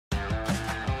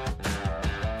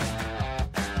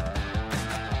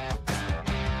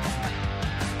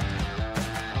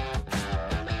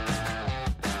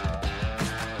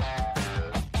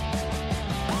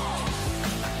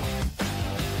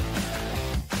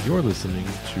You're listening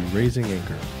to Raising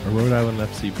Anchor, a Rhode Island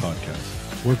FC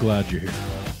podcast. We're glad you're here.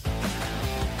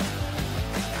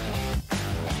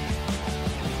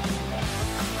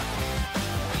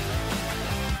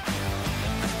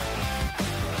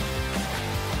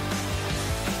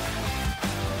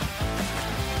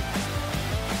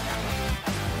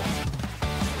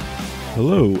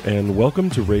 Hello, and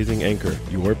welcome to Raising Anchor,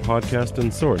 your podcast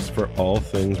and source for all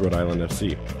things Rhode Island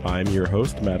FC. I'm your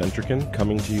host, Matt Entrican,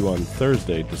 coming to you on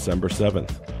Thursday, December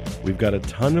 7th. We've got a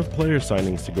ton of player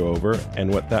signings to go over,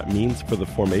 and what that means for the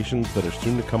formations that are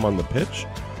soon to come on the pitch.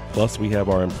 Plus, we have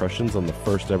our impressions on the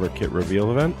first ever kit reveal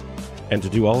event. And to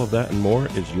do all of that and more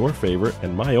is your favorite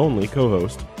and my only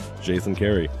co-host, Jason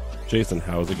Carey. Jason,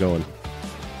 how's it going?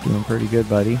 Doing pretty good,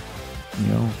 buddy.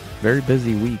 Very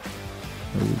busy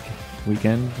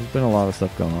weekend. There's been a lot of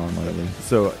stuff going on lately.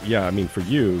 So, yeah, I mean, for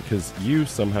you, because you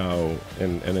somehow,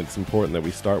 and it's important that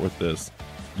we start with this,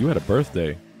 you had a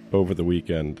birthday over the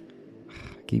weekend.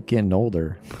 I keep getting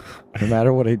older. No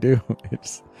matter what I do, I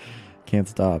just can't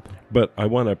stop. But I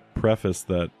want to preface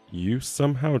that you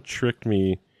somehow tricked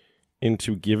me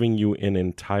into giving you an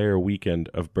entire weekend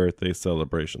of birthday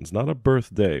celebrations. Not a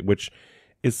birthday, which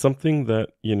is something that,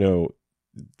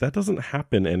 that doesn't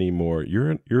happen anymore.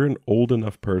 You're an old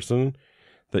enough person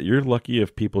that you're lucky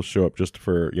if people show up just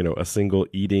for, a single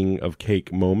eating of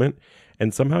cake moment.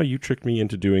 And somehow you tricked me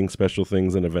into doing special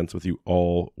things and events with you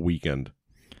all weekend.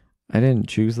 I didn't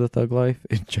choose the thug life.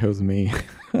 It chose me.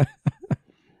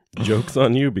 Joke's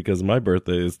on you, because my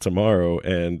birthday is tomorrow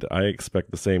and I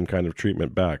expect the same kind of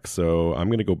treatment back. So I'm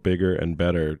going to go bigger and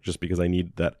better just because I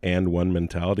need that and one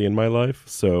mentality in my life.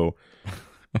 So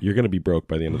you're going to be broke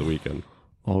by the end of the weekend.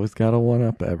 Always got to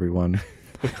one-up everyone.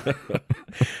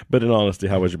 But in honesty,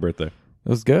 how was your birthday? It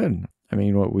was good. I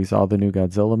mean, we saw the new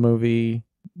Godzilla movie.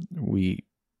 We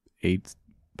ate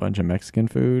a bunch of Mexican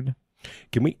food.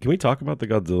 Can we talk about the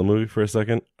Godzilla movie for a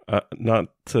second? Not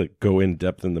to go in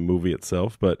depth in the movie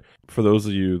itself, but for those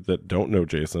of you that don't know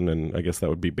Jason, and I guess that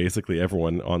would be basically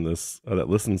everyone on this that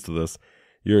listens to this,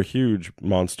 you're a huge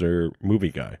monster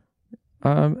movie guy.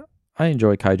 I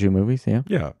enjoy kaiju movies, yeah.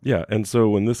 Yeah. And so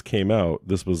when this came out,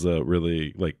 this was a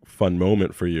really fun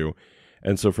moment for you.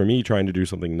 And so for me, trying to do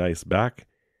something nice back,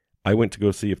 I went to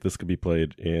go see if this could be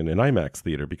played in an IMAX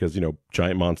theater because,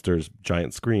 giant monsters,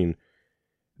 giant screen.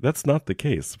 That's not the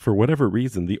case. For whatever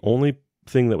reason, the only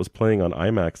thing that was playing on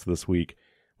IMAX this week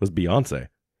was Beyonce.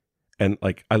 And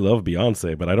I love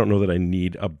Beyonce, but I don't know that I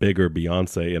need a bigger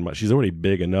Beyonce she's already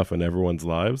big enough in everyone's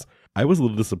lives. I was a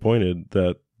little disappointed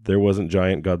that there wasn't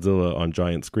giant Godzilla on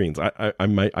giant screens. I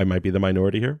might be the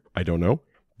minority here. I don't know,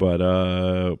 but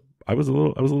I was a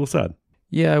little sad.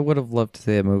 Yeah, I would have loved to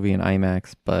see a movie in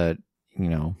IMAX, but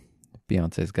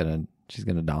Beyonce's she's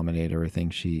gonna dominate everything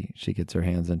she gets her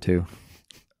hands into.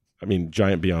 I mean,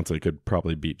 giant Beyonce could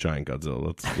probably beat giant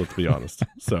Godzilla. Let's be honest.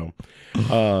 So,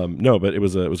 no, but it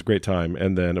was a great time.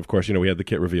 And then of course, we had the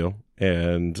kit reveal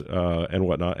and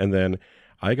whatnot, and then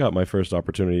I got my first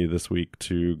opportunity this week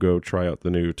to go try out the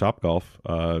new Topgolf,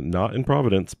 not in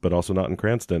Providence, but also not in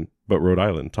Cranston, but Rhode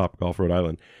Island, Topgolf Rhode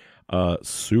Island.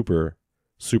 Super,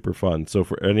 super fun. So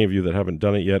for any of you that haven't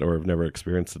done it yet or have never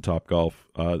experienced the Topgolf,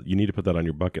 you need to put that on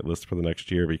your bucket list for the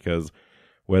next year, because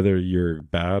whether you're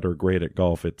bad or great at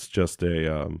golf, it's just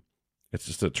a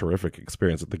terrific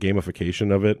experience. The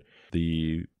gamification of it,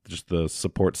 the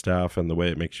support staff and the way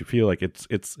it makes you feel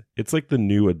it's like the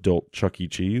new adult Chuck E.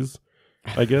 Cheese.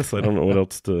 I guess I don't know what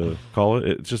else to call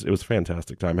it. It was a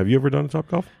fantastic time. Have you ever done a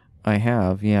Topgolf? I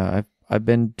have, yeah. I've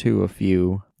been to a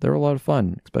few. They're a lot of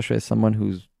fun, especially as someone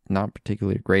who's not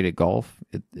particularly great at golf.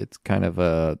 It's kind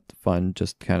of fun,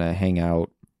 just kind of hang out,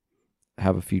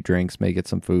 have a few drinks, maybe get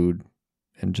some food,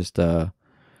 and just try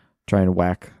and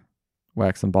whack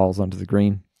some balls onto the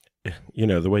green.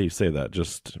 The way you say that,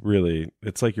 just really,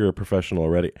 it's like you're a professional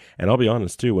already. And I'll be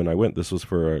honest too, when I went, this was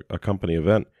for a company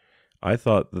event. I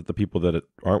thought that the people that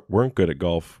weren't good at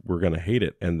golf were going to hate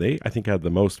it. And I think, had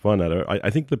the most fun at it. I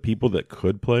think the people that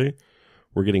could play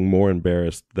were getting more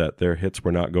embarrassed that their hits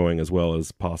were not going as well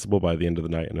as possible by the end of the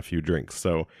night and a few drinks.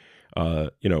 So,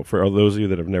 for all those of you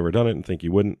that have never done it and think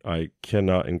you wouldn't, I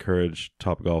cannot encourage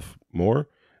Topgolf more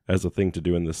as a thing to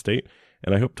do in this state.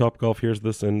 And I hope Topgolf hears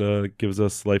this and gives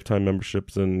us lifetime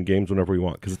memberships and games whenever we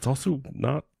want. Because it's also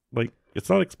not it's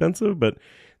not expensive, but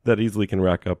that easily can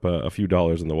rack up a few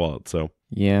dollars in the wallet. So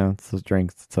yeah, it's those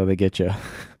drinks. That's how they get you.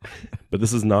 But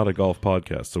this is not a golf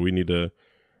podcast, so we need to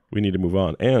move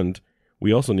on, and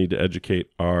we also need to educate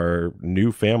our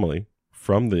new family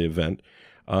from the event.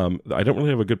 I don't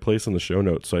really have a good place in the show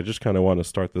notes, so I just kind of want to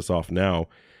start this off now.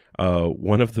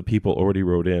 One of the people already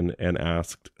wrote in and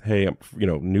asked, "Hey,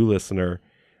 new listener.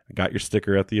 I got your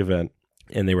sticker at the event,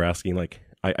 and they were asking, like,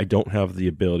 I don't have the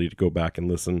ability to go back and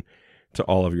listen to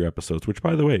all of your episodes, which,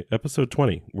 by the way, episode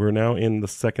 20, we're now in the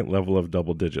second level of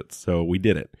double digits. So we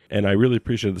did it. And I really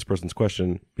appreciate this person's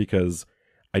question because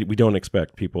we don't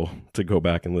expect people to go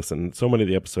back and listen. So many of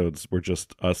the episodes were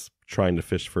just us trying to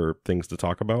fish for things to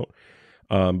talk about.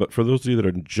 But for those of you that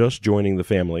are just joining the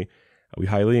family, we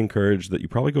highly encourage that you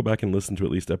probably go back and listen to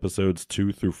at least episodes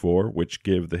 2 through 4, which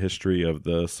give the history of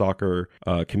the soccer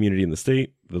community in the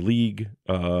state, the league,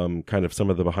 kind of some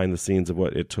of the behind the scenes of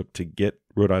what it took to get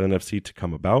Rhode Island FC to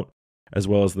come about, as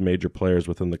well as the major players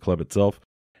within the club itself.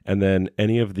 And then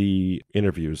any of the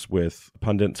interviews with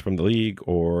pundits from the league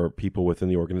or people within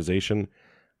the organization,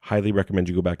 highly recommend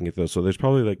you go back and get those. So there's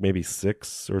probably like maybe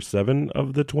 6 or 7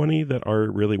 of the 20 that are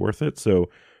really worth it. So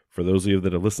for those of you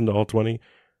that have listened to all 20,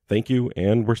 thank you,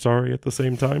 and we're sorry at the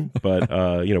same time. But,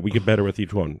 we get better with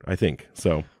each one, I think.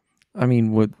 So, I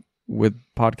mean, with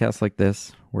podcasts like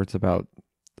this, where it's about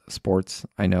sports,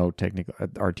 I know technically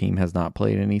our team has not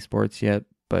played any sports yet,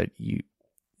 but you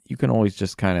can always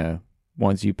just kind of,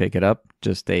 once you pick it up,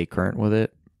 just stay current with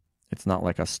it. It's not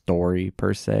like a story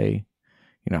per se.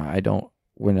 I don't,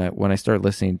 when I start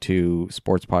listening to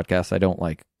sports podcasts, I don't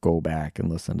like go back and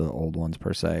listen to the old ones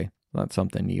per se. That's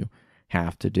something you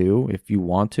have to do. If you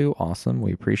want to, awesome,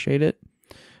 we appreciate it.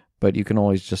 But you can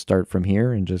always just start from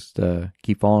here and just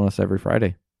keep following us every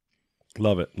Friday.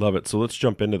 Love it. So let's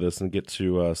jump into this and get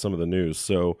to some of the news.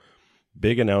 So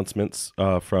big announcements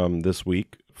from this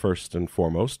week. First and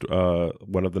foremost,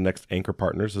 one of the next anchor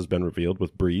partners has been revealed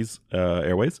with Breeze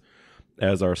Airways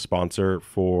as our sponsor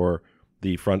for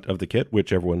the front of the kit,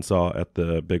 which everyone saw at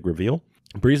the big reveal.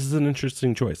 Breeze is an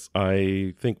interesting choice.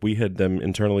 I think we had them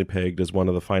internally pegged as one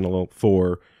of the final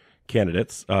 4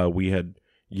 candidates. We had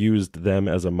used them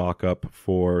as a mock-up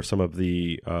for some of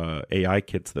the AI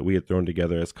kits that we had thrown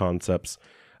together as concepts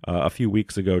a few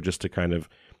weeks ago, just to kind of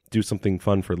do something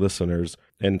fun for listeners.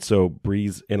 And so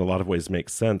Breeze in a lot of ways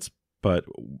makes sense, but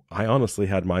I honestly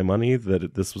had my money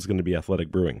that this was going to be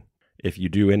Athletic Brewing. If you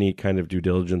do any kind of due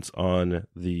diligence on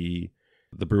the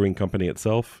brewing company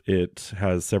itself, it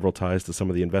has several ties to some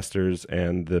of the investors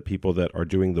and the people that are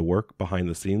doing the work behind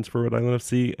the scenes for Rhode Island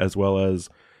FC, as well as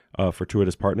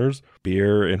fortuitous partners.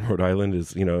 Beer in Rhode Island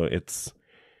is, we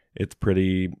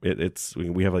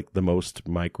have like the most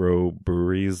micro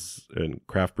breweries and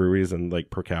craft breweries and like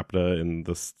per capita in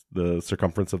the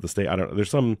circumference of the state. I don't know. There's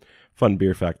some fun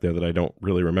beer fact there that I don't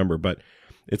really remember, but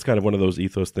it's kind of one of those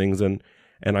ethos things. And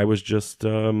I was just,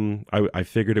 I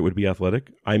figured it would be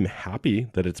Athletic. I'm happy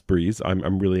that it's Breeze.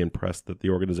 I'm really impressed that the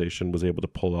organization was able to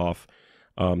pull off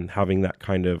having that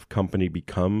kind of company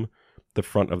become the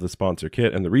front of the sponsor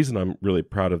kit. And the reason I'm really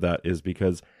proud of that is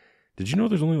because, did you know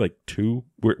there's only like 2?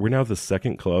 We're now the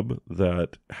second club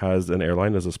that has an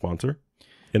airline as a sponsor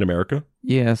in America.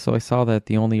 Yeah, so I saw that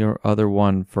the only other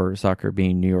one for soccer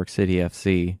being New York City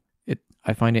FC.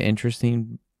 I find it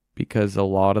interesting because a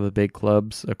lot of the big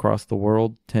clubs across the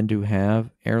world tend to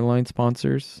have airline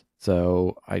sponsors.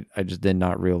 So I just did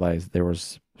not realize there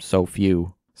was so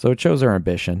few. So it shows our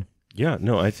ambition. Yeah,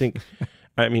 no, I think,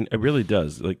 I mean, it really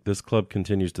does. Like, this club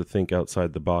continues to think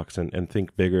outside the box and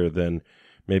think bigger than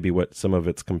maybe what some of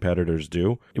its competitors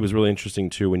do. It was really interesting,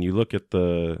 too, when you look at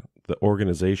the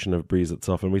organization of Breeze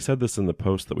itself, and we said this in the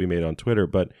post that we made on Twitter,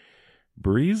 but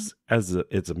Breeze, as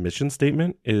its mission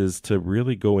statement, is to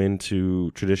really go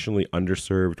into traditionally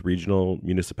underserved regional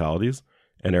municipalities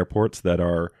and airports that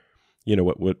are,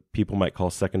 what people might call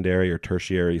secondary or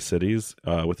tertiary cities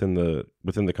within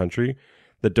the country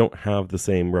that don't have the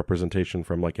same representation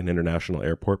from like an international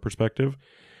airport perspective.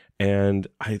 And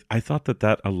I thought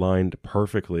that aligned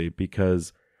perfectly,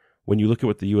 because when you look at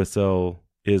what the USL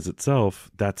is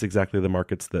itself, that's exactly the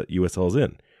markets that USL is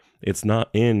in. It's not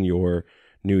in your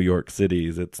New York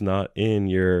cities. It's not in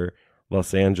your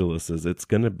Los Angeleses. It's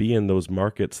going to be in those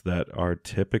markets that are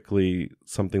typically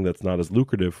something that's not as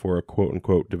lucrative for a quote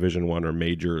unquote Division I or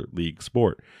major league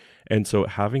sport. And so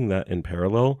having that in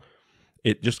parallel,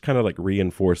 it just kind of like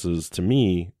reinforces to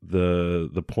me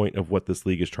the point of what this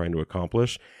league is trying to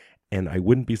accomplish. And I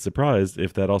wouldn't be surprised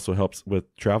if that also helps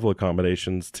with travel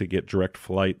accommodations to get direct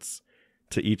flights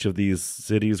to each of these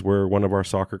cities where one of our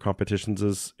soccer competitions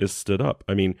is stood up.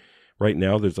 I mean, right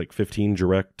now there's like 15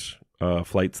 direct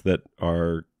flights that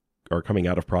are coming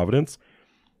out of Providence.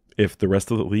 If the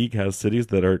rest of the league has cities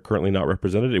that are currently not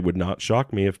represented, it would not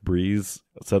shock me if Breeze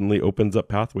suddenly opens up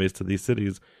pathways to these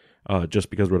cities just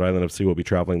because Rhode Island FC will be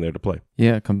traveling there to play.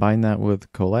 Yeah, combine that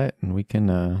with Colette and we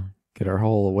can get our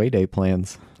whole away day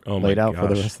plans laid out for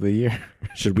the rest of the year.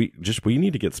 We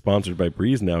need to get sponsored by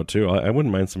Breeze now too. I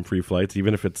wouldn't mind some free flights,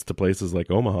 even if it's to places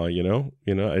like Omaha,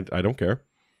 I don't care.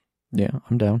 Yeah,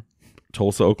 I'm down.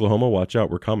 Tulsa, Oklahoma, watch out,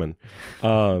 we're coming.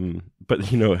 But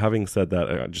having said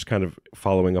that, just kind of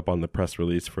following up on the press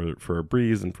release for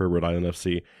Breeze and for Rhode Island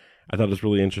FC, I thought it was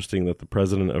really interesting that the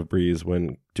president of Breeze,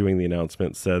 when doing the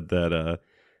announcement, said that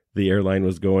the airline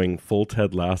was going full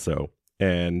Ted Lasso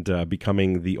and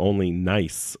becoming the only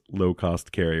nice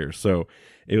low-cost carrier. So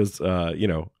it was, I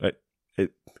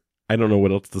don't know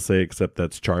what else to say except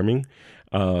that's charming.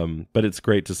 But it's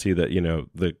great to see that,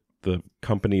 the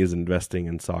company is investing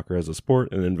in soccer as a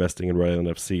sport and investing in Rhode Island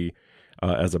FC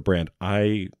as a brand.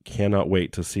 I cannot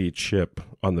wait to see Chip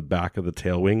on the back of the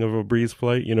tail wing of a Breeze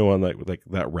flight, on like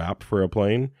that wrap for a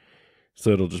plane. So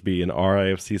it'll just be an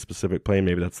RIFC specific plane.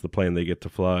 Maybe that's the plane they get to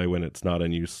fly when it's not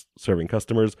in use serving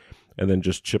customers, and then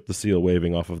just Chip the Seal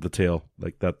waving off of the tail.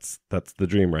 Like that's the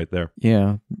dream right there.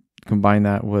 Yeah. Combine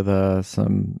that with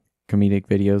some comedic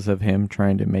videos of him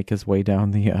trying to make his way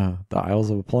down the aisles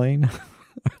of a plane.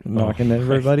 Knocking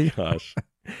everybody. Gosh,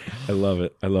 I love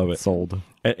it. Sold.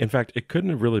 In fact, it couldn't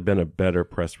have really been a better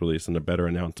press release and a better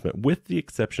announcement, with the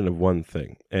exception of one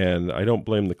thing. And I don't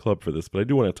blame the club for this, but I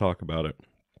do want to talk about it.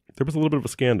 There was a little bit of a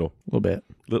scandal. A little bit.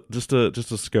 Just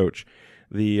a scotch.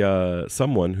 The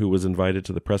someone who was invited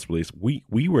to the press release. We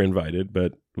were invited,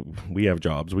 but we have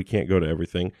jobs. We can't go to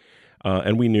everything.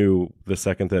 And we knew the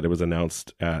second that it was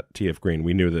announced at TF Green,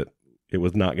 we knew that it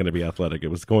was not going to be Athletic. It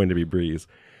was going to be Breeze.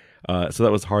 So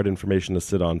that was hard information to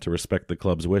sit on to respect the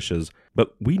club's wishes.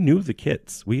 But we knew the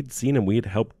kits. We'd seen them. We'd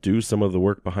helped do some of the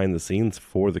work behind the scenes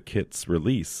for the kit's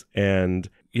release. And,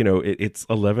 it's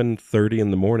 11:30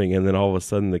 in the morning, and then all of a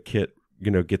sudden the kit,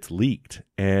 gets leaked.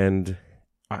 And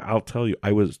I'll tell you,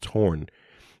 I was torn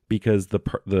because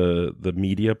the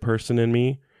media person in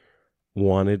me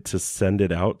wanted to send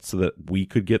it out so that we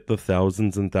could get the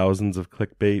thousands and thousands of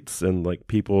clickbaits and like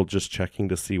people just checking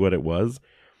to see what it was.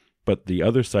 But the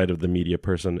other side of the media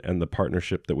person and the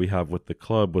partnership that we have with the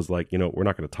club was like, we're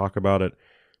not going to talk about it.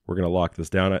 We're going to lock this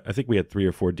down. I think we had 3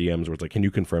 or 4 DMs where it's like, can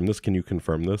you confirm this? Can you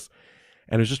confirm this?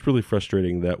 And it was just really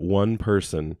frustrating that one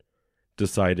person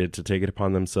decided to take it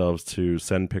upon themselves to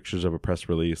send pictures of a press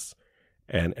release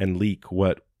and leak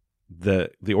what the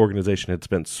organization had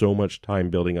spent so much time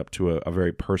building up to a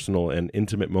very personal and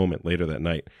intimate moment later that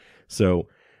night. So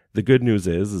the good news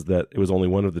is that it was only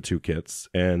one of the 2 kits,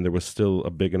 and there was still a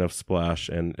big enough splash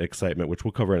and excitement, which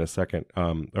we'll cover in a second,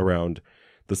 around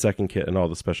the second kit and all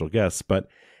the special guests. But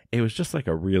it was just like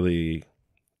a really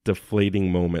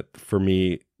deflating moment for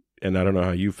me, and I don't know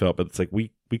how you felt, but it's like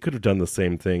we could have done the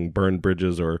same thing, burned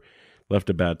bridges or left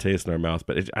a bad taste in our mouth,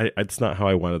 but it's not how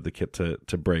I wanted the kit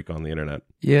to break on the internet.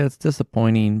 Yeah, it's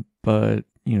disappointing, but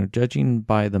judging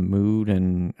by the mood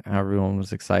and how everyone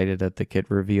was excited at the kit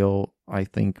reveal, I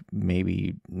think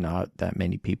maybe not that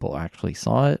many people actually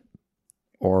saw it,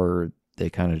 or they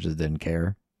kind of just didn't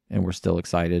care and were still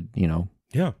excited,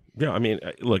 Yeah. I mean,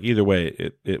 look, either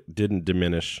way, it didn't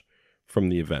diminish from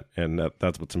the event, and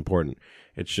that's what's important.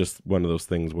 It's just one of those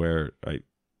things where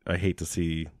I hate to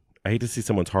see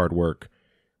someone's hard work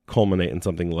culminate in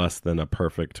something less than a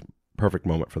perfect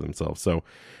moment for themselves. So,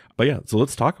 but yeah, so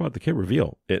let's talk about the kit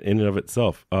reveal in and of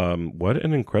itself. What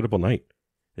an incredible night.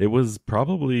 It was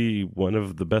probably one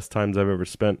of the best times I've ever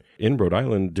spent in Rhode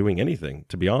Island doing anything,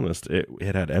 to be honest. It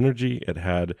had energy, it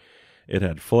had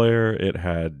flair, it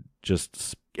had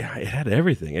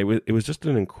everything. It was just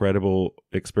an incredible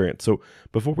experience. So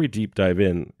before we deep dive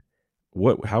in,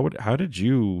 how did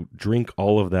you drink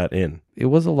all of that in? It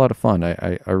was a lot of fun.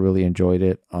 I really enjoyed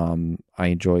it. I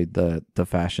enjoyed the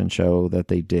fashion show that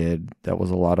they did. That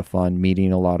was a lot of fun,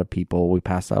 meeting a lot of people. We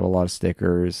passed out a lot of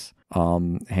stickers,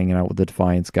 hanging out with the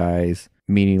Defiance guys,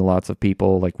 meeting lots of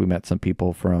people. Like we met some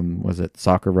people from, was it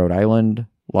Soccer Rhode Island?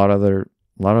 A lot of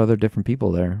other different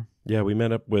people there. Yeah, we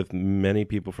met up with many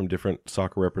people from different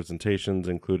soccer representations,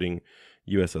 including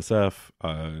USSF,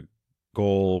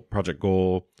 Project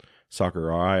Goal,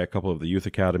 Soccer RI, a couple of the youth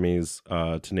academies,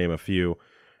 to name a few.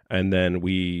 And then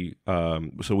we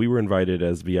were invited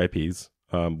as VIPs,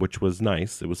 which was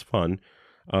nice. It was fun.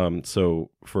 So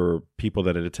for people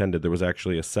that had attended, there was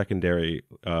actually a secondary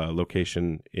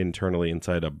location internally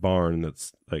inside a barn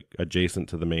that's like adjacent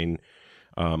to the main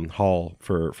hall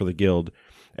for the guild.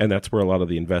 And that's where a lot of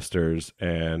the investors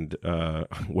and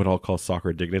what I'll call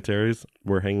soccer dignitaries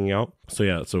were hanging out. So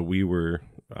yeah, so we were...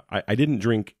 I didn't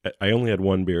drink. I only had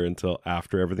one beer until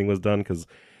after everything was done because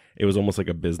it was almost like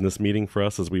a business meeting for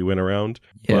us as we went around.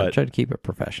 Yeah, try to keep it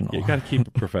professional. You got to keep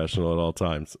it professional at all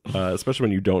times, especially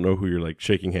when you don't know who you're like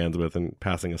shaking hands with and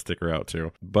passing a sticker out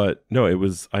to. But no,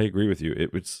 I agree with you.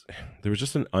 There was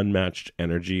just an unmatched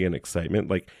energy and excitement.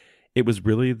 Like it was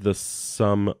really the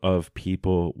sum of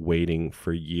people waiting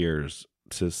for years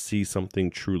to see something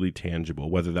truly tangible,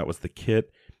 whether that was the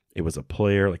kit, it was a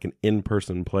player, like an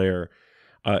in-person player.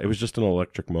 It was just an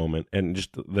electric moment. And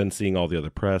just then seeing all the other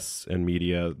press and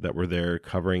media that were there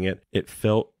covering it, it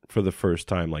felt for the first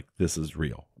time like this is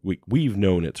real. We've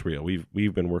known it's real.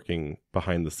 We've been working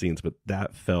behind the scenes, but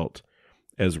that felt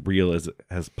as real as it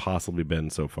has possibly been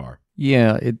so far.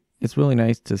 Yeah, it's really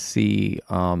nice to see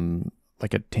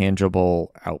like a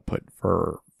tangible output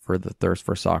for the thirst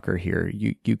for soccer here.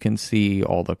 You can see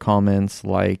all the comments,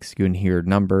 likes, you can hear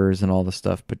numbers and all the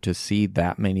stuff, but to see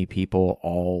that many people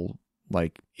all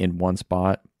like in one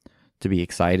spot to be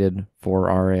excited for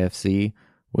RIFC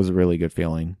was a really good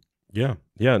feeling. Yeah.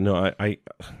 No,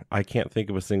 I can't think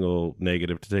of a single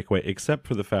negative to take away, except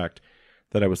for the fact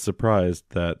that I was surprised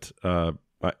that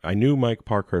I knew Mike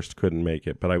Parkhurst couldn't make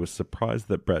it, but I was surprised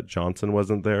that Brett Johnson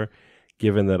wasn't there,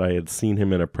 given that I had seen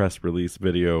him in a press release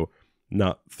video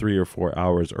not 3 or 4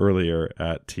 hours earlier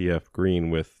at TF Green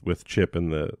with Chip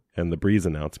and the Breeze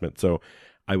announcement. So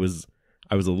I was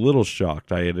a little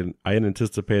shocked. I had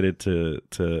anticipated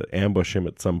to ambush him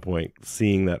at some point,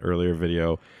 seeing that earlier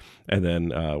video, and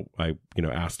then I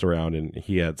asked around, and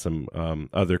he had some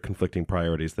other conflicting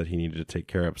priorities that he needed to take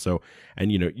care of. So, and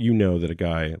you know that a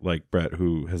guy like Brett,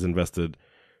 who has invested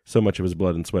so much of his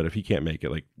blood and sweat, if he can't make it,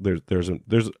 like there's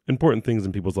important things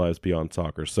in people's lives beyond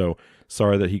soccer. So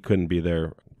sorry that he couldn't be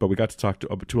there, but we got to talk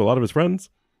to a lot of his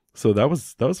friends. So that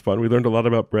was fun. We learned a lot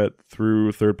about Brett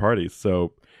through third parties.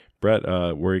 So Brett,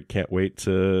 we can't wait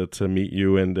to meet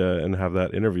you and have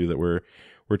that interview that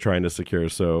we're trying to secure.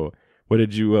 So what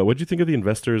did you think of the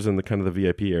investors and the kind of the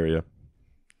VIP area?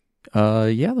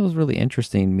 Yeah, that was really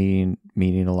interesting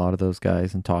meeting a lot of those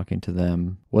guys and talking to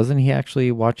them. Wasn't he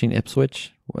actually watching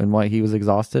Ipswich and why he was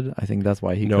exhausted? I think that's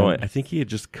why he No, I think he had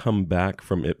just come back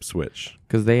from Ipswich.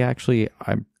 Because they actually,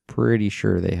 I'm pretty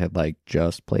sure they had like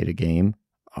just played a game.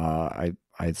 I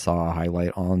saw a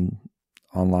highlight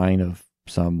online of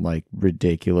some like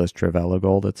ridiculous Trivela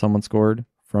goal that someone scored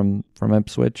from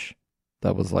Ipswich.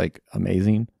 That was like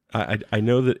amazing. I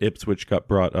know that Ipswich got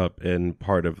brought up in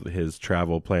part of his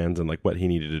travel plans and like what he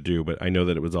needed to do, but I know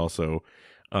that it was also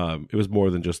it was more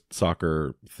than just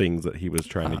soccer things that he was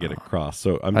trying to get across.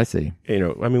 So I see.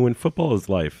 When football is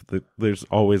life, there's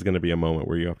always going to be a moment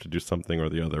where you have to do something or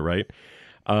the other, right?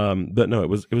 But no, it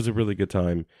was a really good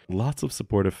time. Lots of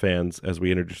supportive fans as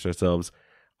we introduced ourselves.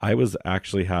 I was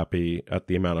actually happy at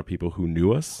the amount of people who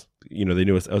knew us. They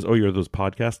knew us as, oh, you're those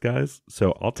podcast guys.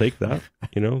 So I'll take that.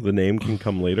 The name can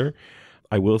come later.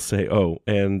 I will say,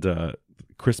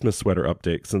 Christmas sweater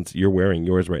update, since you're wearing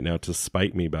yours right now to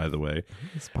spite me, by the way.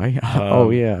 Spite? Oh,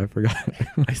 yeah, I forgot.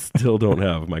 I still don't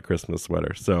have my Christmas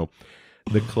sweater. So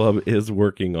the club is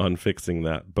working on fixing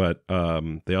that. But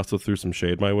they also threw some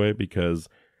shade my way because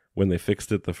when they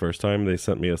fixed it the first time, they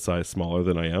sent me a size smaller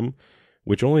than I am,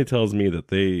 which only tells me that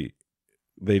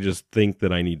they just think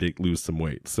that I need to lose some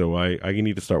weight. So I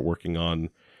need to start working on,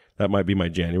 that might be my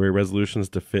January resolutions,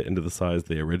 to fit into the size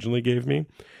they originally gave me.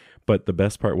 But the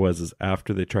best part is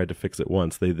after they tried to fix it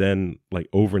once, they then like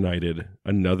overnighted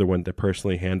another one to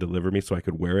personally hand deliver me so I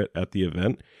could wear it at the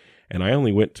event. And I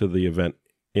only went to the event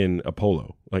in a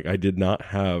polo. Like I did not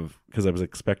have, because I was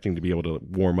expecting to be able to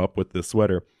warm up with this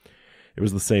sweater. It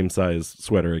was the same size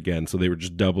sweater again. So they were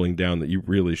just doubling down that you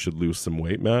really should lose some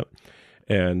weight, Matt.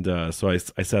 And so I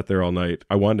sat there all night.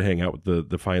 I wanted to hang out with the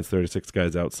Defiance 36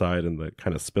 guys outside and the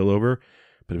kind of spillover,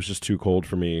 but it was just too cold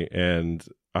for me, and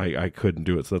I couldn't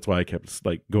do it. So that's why I kept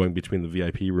like going between the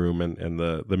VIP room and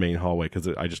the main hallway, because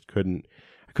I just couldn't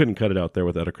cut it out there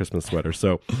without a Christmas sweater.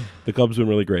 So the club's been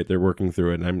really great. They're working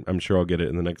through it, and I'm sure I'll get it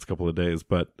in the next couple of days.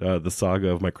 But the saga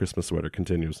of my Christmas sweater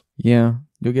continues. Yeah,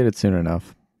 you'll get it soon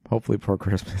enough. Hopefully before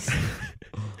Christmas.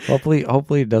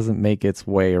 Hopefully it doesn't make its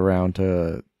way around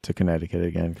to Connecticut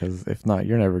again, because if not,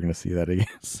 you're never going to see that again.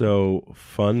 So,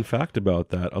 fun fact about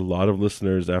that, a lot of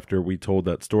listeners, after we told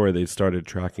that story, they started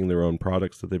tracking their own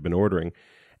products that they've been ordering,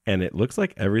 and it looks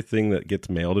like everything that gets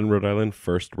mailed in Rhode Island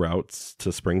first routes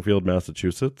to Springfield,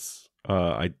 Massachusetts.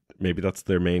 Maybe that's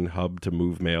their main hub to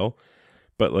move mail,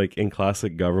 but like in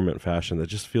classic government fashion, that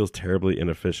just feels terribly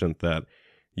inefficient that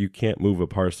you can't move a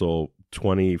parcel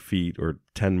 20 feet or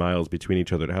 10 miles between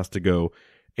each other. It has to go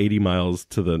 80 miles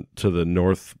to the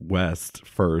northwest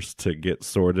first to get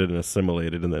sorted and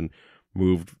assimilated, and then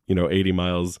moved 80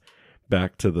 miles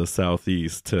back to the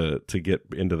southeast to get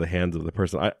into the hands of the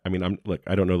person. I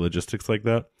don't know logistics like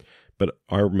that, but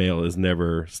our mail is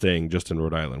never staying just in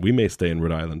Rhode Island. We may stay in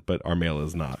Rhode Island, but our mail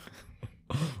is not.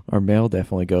 Our mail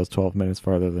definitely goes 12 minutes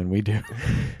farther than we do.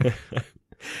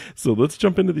 So let's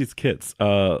jump into these kits.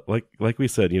 Like we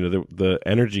said, the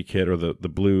energy kit, or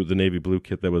the navy blue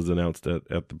kit that was announced at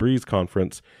the Breeze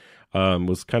conference.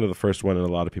 was kind of the first one, and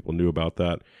a lot of people knew about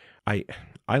that.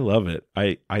 I love it.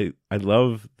 I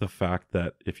love the fact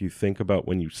that if you think about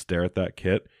when you stare at that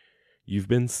kit, you've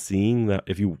been seeing that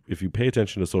if you pay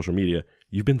attention to social media,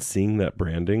 you've been seeing that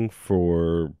branding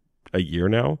for a year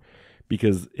now,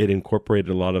 because it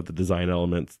incorporated a lot of the design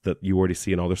elements that you already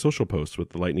see in all their social posts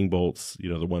with the lightning bolts,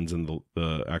 the ones in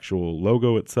the actual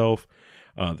logo itself,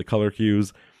 the color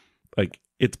cues. Like,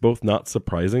 it's both not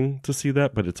surprising to see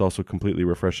that, but it's also completely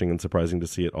refreshing and surprising to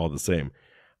see it all the same.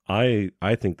 I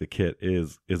think the kit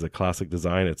is a classic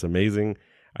design. It's amazing.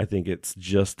 I think it's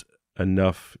just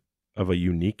enough of a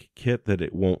unique kit that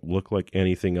it won't look like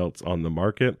anything else on the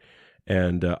market.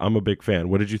 And I'm a big fan.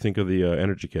 What did you think of the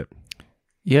energy kit?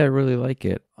 Yeah, I really like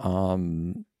it.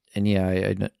 And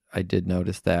yeah, I did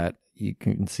notice that you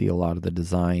can see a lot of the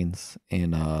designs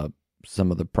in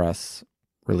some of the press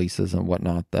releases and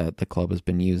whatnot that the club has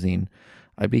been using.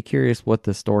 I'd be curious what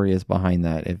the story is behind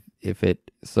that.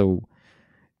 So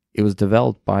it was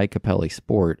developed by Capelli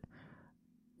Sport.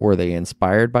 Were they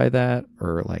inspired by that,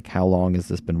 or like how long has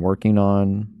this been working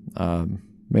on?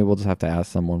 Maybe we'll just have to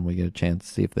ask someone when we get a chance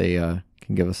to see if they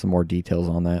can give us some more details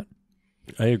on that.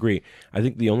 I agree. I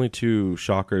think the only two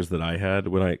shockers that I had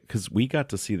because we got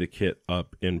to see the kit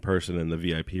up in person in the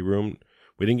VIP room.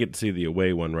 We didn't get to see the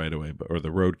away one right away, or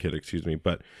the road kit, excuse me.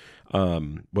 But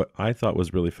what I thought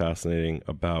was really fascinating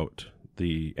about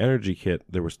the energy kit,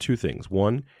 there was two things.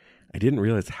 One, I didn't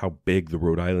realize how big the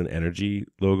Rhode Island Energy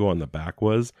logo on the back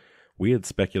was. We had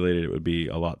speculated it would be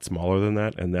a lot smaller than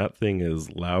that, and that thing is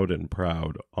loud and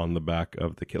proud on the back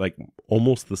of the kit, like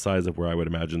almost the size of where I would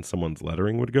imagine someone's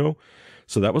lettering would go.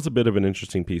 So that was a bit of an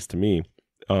interesting piece to me.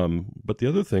 But the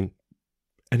other thing,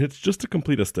 and it's just a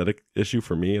complete aesthetic issue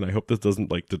for me, and I hope this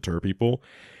doesn't like deter people,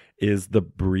 is the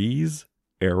Breeze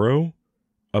arrow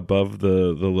above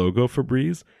the logo for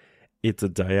Breeze. It's a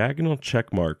diagonal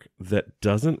check mark that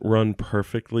doesn't run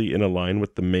perfectly in a line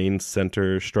with the main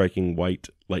center striking white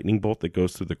lightning bolt that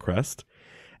goes through the crest.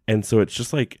 And so it's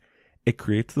just like, it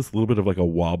creates this little bit of like a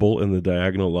wobble in the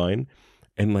diagonal line.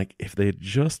 And like, if they had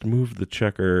just moved the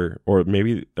checker, or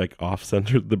maybe like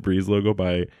off-centered the Breeze logo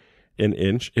by an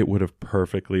inch, it would have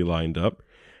perfectly lined up.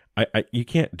 You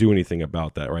can't do anything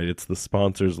about that, right? It's the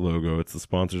sponsor's logo. It's the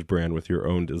sponsor's brand with your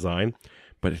own design.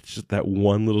 But it's just that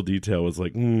one little detail was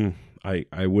like,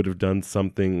 I would have done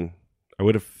something. I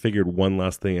would have figured one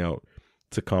last thing out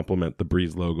to complement the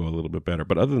Breeze logo a little bit better.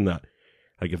 But other than that,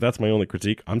 like, if that's my only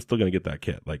critique, I'm still going to get that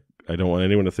kit. Like, I don't want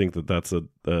anyone to think that that's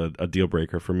a deal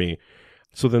breaker for me.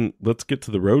 So then let's get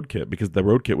to the Rhode kit, because the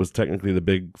Rhode kit was technically the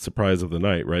big surprise of the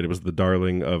night, right? It was the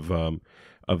darling of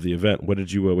the event. What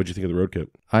did you think of the Rhode kit?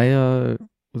 I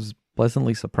was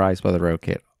pleasantly surprised by the Rhode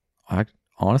kit.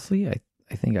 Honestly,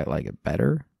 I think I like it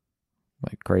better.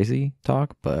 Like crazy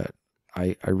talk, but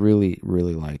I really,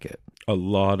 really like it. A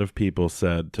lot of people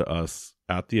said to us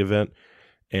at the event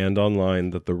and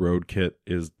online that the Rhode kit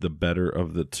is the better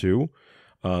of the two.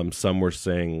 Some were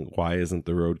saying, why isn't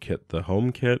the Rhode kit the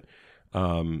home kit?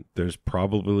 There's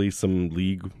probably some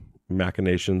league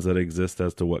machinations that exist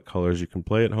as to what colors you can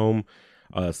play at home.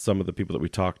 Some of the people that we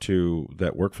talked to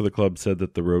that work for the club said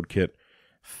that the Rhode kit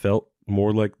felt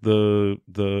more like the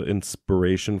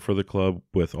inspiration for the club,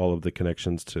 with all of the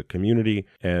connections to community.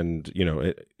 And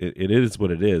it is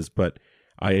what it is. But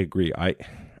I agree.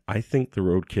 I think the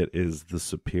Rhode kit is the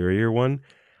superior one.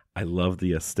 I love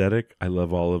the aesthetic. I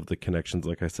love all of the connections,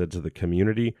 like I said, to the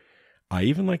community. I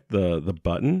even like the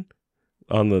button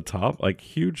on the top. Like,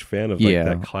 huge fan of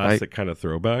that classic kind of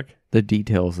throwback. The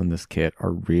details in this kit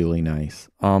are really nice.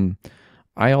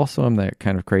 I also am that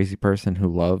kind of crazy person who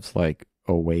loves like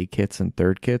away kits and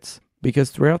third kits, because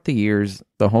throughout the years,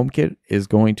 the home kit is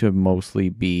going to mostly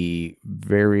be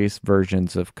various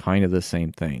versions of kind of the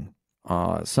same thing.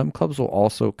 Some clubs will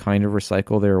also kind of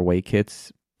recycle their away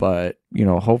kits, but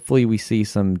hopefully we see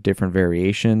some different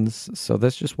variations. So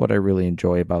that's just what I really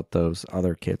enjoy about those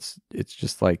other kits. It's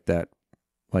just like that,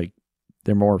 like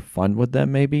they're more fun with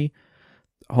them maybe.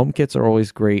 Home kits are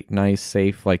always great, nice,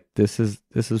 safe. Like this is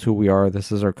who we are.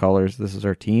 This is our colors. This is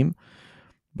our team.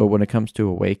 But when it comes to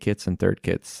away kits and third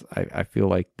kits, I feel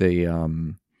like they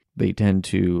tend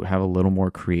to have a little more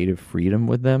creative freedom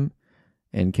with them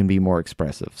and can be more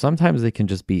expressive. Sometimes they can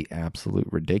just be absolute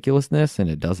ridiculousness and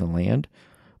it doesn't land.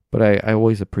 But I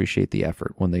always appreciate the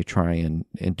effort when they try and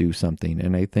do something.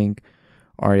 And I think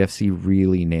RIFC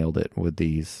really nailed it with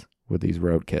these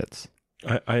Rhode kits.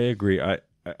 I agree.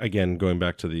 Again, going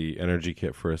back to the energy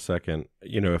kit for a second,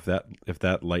 if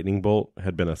that lightning bolt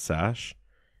had been a sash,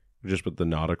 just with the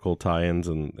nautical tie-ins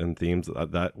and themes,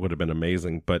 that would have been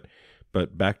amazing. But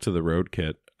back to the Rhode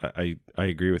kit, I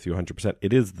agree with you 100%.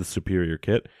 It is the superior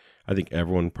kit. I think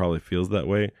everyone probably feels that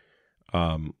way.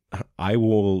 I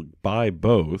will buy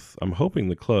both. I'm hoping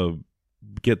the club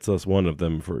gets us one of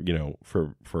them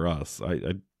for, for us.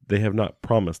 They have not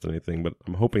promised anything, but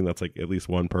I'm hoping that's like at least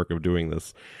one perk of doing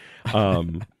this.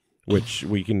 Which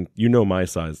we can, my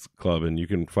size club, and you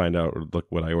can find out or look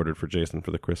what I ordered for Jason for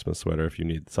the Christmas sweater if you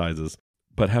need sizes.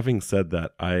 But having said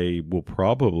that, I will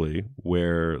probably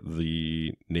wear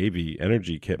the Navy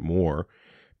energy kit more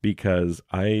because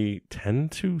I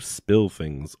tend to spill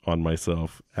things on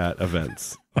myself at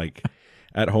events. Like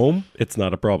at home, it's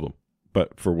not a problem.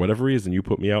 But for whatever reason, you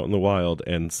put me out in the wild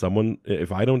and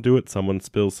if I don't do it, someone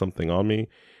spills something on me.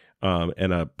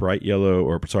 And a bright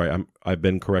yellow, I've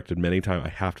been corrected many times. I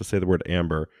have to say the word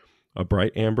amber. A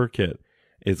bright amber kit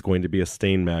is going to be a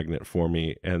stain magnet for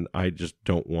me, and I just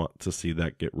don't want to see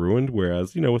that get ruined.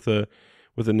 Whereas, with a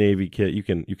Navy kit, you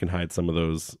can hide some of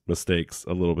those mistakes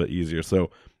a little bit easier. So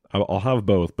I'll have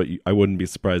both, but I wouldn't be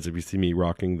surprised if you see me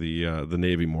rocking the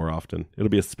Navy more often. It'll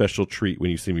be a special treat when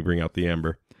you see me bring out the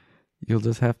amber. You'll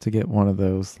just have to get one of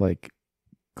those like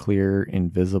clear,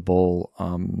 invisible,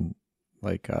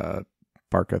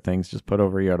 parka things just put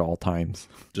over you at all times.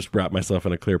 Just wrap myself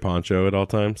in a clear poncho at all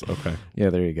times. Okay. Yeah,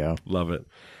 there you go. Love it.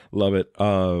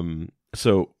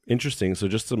 So interesting. So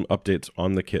just some updates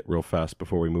on the kit real fast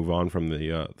before we move on from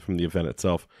the event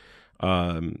itself.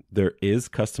 There is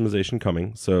customization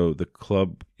coming. So the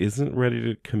club isn't ready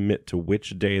to commit to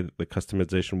which day that the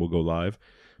customization will go live,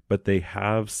 but they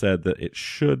have said that it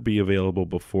should be available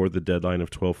before the deadline of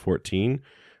 12/14.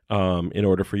 In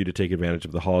order for you to take advantage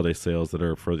of the holiday sales that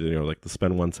are for like the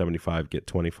spend $175 get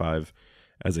 $25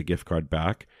 as a gift card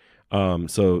back.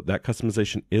 So that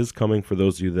customization is coming for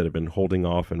those of you that have been holding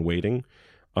off and waiting.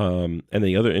 And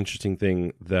the other interesting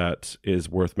thing that is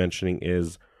worth mentioning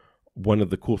is one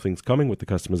of the cool things coming with the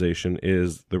customization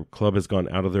is the club has gone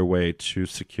out of their way to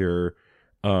secure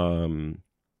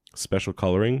special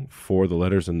coloring for the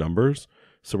letters and numbers.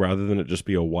 So rather than it just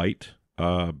be a white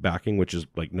backing, which is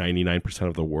like 99%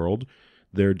 of the world,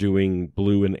 they're doing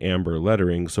blue and amber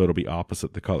lettering, so it'll be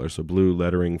opposite the color. So blue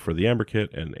lettering for the amber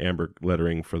kit and amber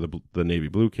lettering for the navy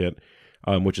blue kit,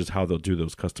 which is how they'll do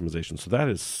those customizations. So that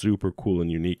is super cool and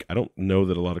unique. I don't know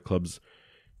that a lot of clubs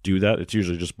do that. It's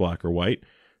usually just black or white.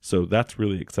 So that's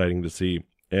really exciting to see.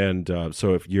 And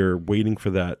so if you're waiting for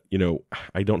that,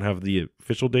 I don't have the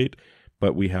official date,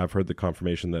 but we have heard the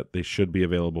confirmation that they should be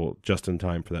available just in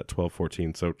time for that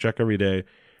 12/14. So check every day.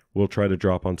 We'll try to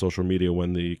drop on social media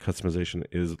when the customization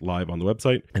is live on the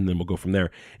website, and then we'll go from there.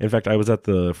 In fact, I was at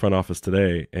the front office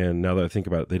today, and now that I think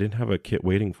about it, they didn't have a kit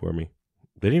waiting for me.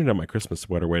 They didn't even have my Christmas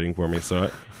sweater waiting for me,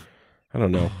 so I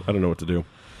don't know. I don't know what to do.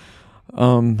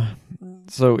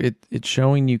 So it's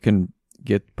showing you can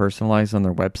get personalized on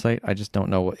their website. I just don't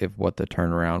know what the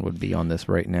turnaround would be on this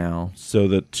right now. So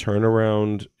the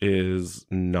turnaround is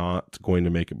not going to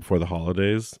make it before the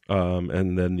holidays.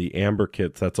 And then the amber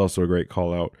kits, that's also a great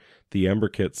call out. The amber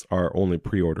kits are only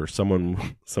pre-order. Someone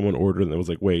ordered and it was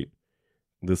like, wait,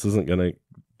 this isn't going to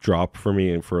drop for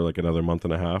me for like another month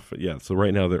and a half. Yeah. So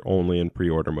right now they're only in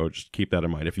pre-order mode. Just keep that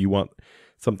in mind. If you want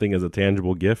something as a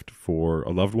tangible gift for a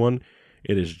loved one,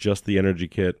 it is just the energy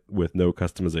kit with no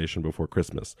customization before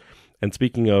Christmas. And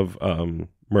speaking of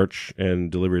merch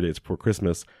and delivery dates before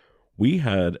Christmas, we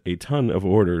had a ton of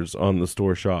orders on the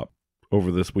store shop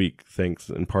over this week, thanks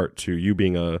in part to you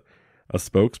being a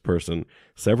spokesperson.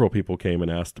 Several people came and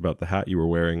asked about the hat you were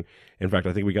wearing. In fact,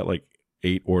 I think we got like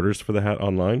 8 orders for the hat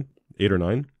online, 8 or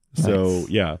 9. Nice. So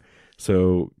yeah,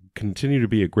 so continue to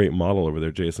be a great model over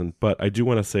there, Jason. But I do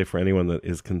want to say for anyone that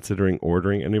is considering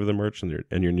ordering any of the merch and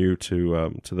you're new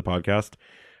to the podcast,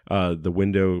 the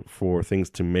window for things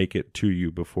to make it to you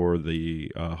before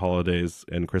the holidays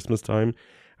and Christmas time,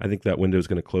 I think that window is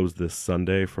going to close this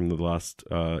Sunday from the last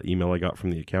email I got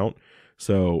from the account.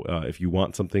 So if you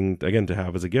want something, again, to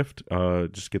have as a gift,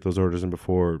 just get those orders in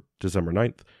before December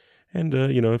 9th. And,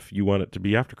 if you want it to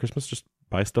be after Christmas, just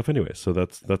buy stuff anyway. So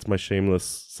that's my shameless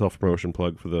self-promotion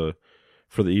plug for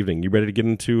the evening. You ready to get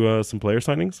into some player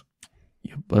signings?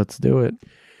 Yep, let's do it.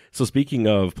 So speaking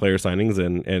of player signings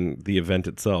and the event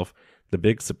itself, the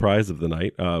big surprise of the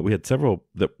night, we had several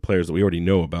players that we already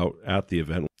know about at the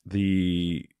event.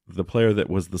 The player that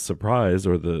was the surprise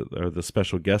or the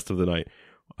special guest of the night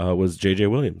was J.J.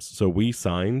 Williams. So we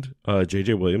signed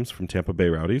J.J. Williams from Tampa Bay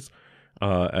Rowdies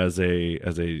as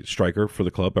a striker for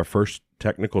the club, our first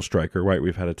technical striker, right?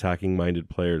 We've had attacking-minded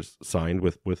players signed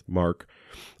with Mark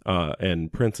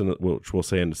and Prince, which we'll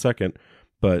say in a second.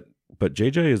 But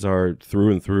JJ is our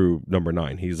through and through number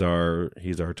 9. He's our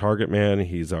target man.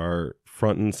 He's our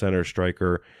front and center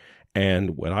striker.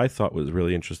 And what I thought was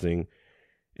really interesting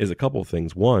is a couple of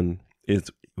things. One is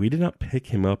we did not pick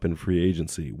him up in free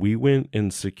agency. We went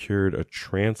and secured a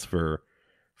transfer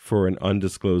for an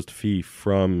undisclosed fee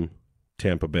from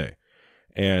Tampa Bay.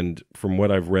 And from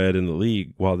what I've read in the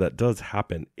league, while that does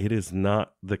happen, it is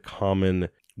not the common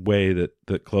way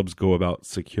that clubs go about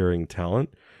securing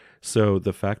talent. So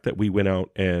the fact that we went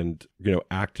out and,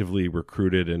 actively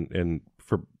recruited and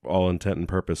for all intent and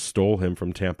purpose stole him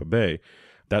from Tampa Bay,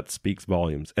 that speaks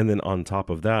volumes. And then on top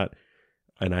of that,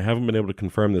 and I haven't been able to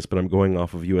confirm this, but I'm going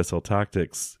off of USL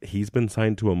Tactics, he's been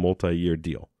signed to a multi-year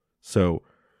deal. So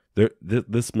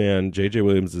this man, JJ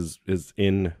Williams, is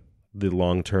in the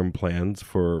long-term plans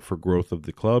for growth of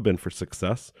the club and for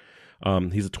success.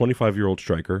 He's a 25-year-old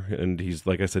striker, and he's,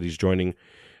 like I said, he's joining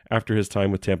after his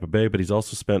time with Tampa Bay, but he's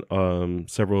also spent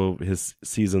several of his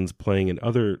seasons playing in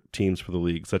other teams for the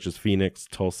league, such as Phoenix,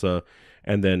 Tulsa,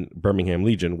 and then Birmingham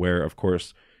Legion, where, of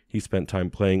course, he spent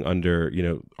time playing under,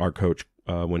 our coach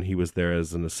when he was there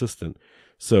as an assistant.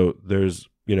 So there's,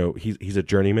 he's a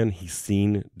journeyman. He's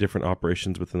seen different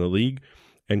operations within the league,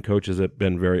 and coaches have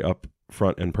been very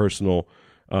upfront and personal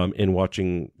in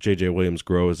watching JJ Williams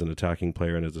grow as an attacking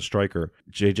player and as a striker.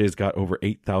 JJ's got over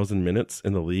 8,000 minutes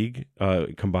in the league,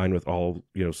 combined with all,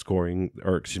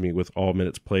 with all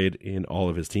minutes played in all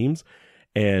of his teams.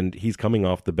 And he's coming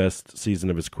off the best season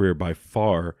of his career by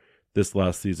far this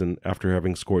last season, after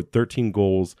having scored 13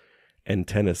 goals and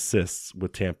 10 assists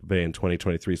with Tampa Bay in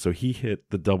 2023. So he hit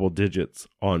the double digits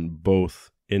on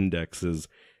both indexes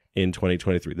in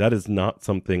 2023. That is not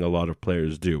something a lot of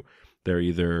players do. They're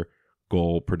either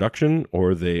goal production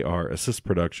or they are assist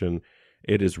production.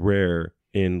 It is rare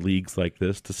in leagues like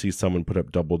this to see someone put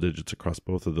up double digits across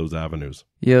both of those avenues.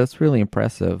 Yeah, that's really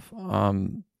impressive.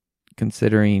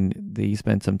 Considering that you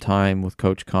spent some time with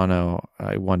Coach Kano,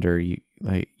 I wonder, you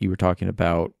were talking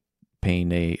about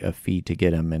paying a fee to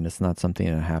get him, and it's not something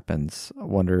that happens. I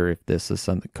wonder if this is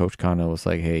something Coach Kano was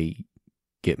like, hey,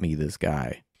 get me this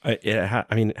guy.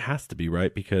 It has to be,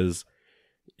 right? Because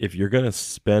if you're going to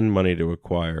spend money to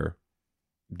acquire,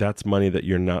 that's money that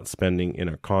you're not spending in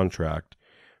a contract,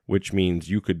 which means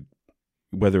you could,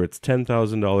 whether it's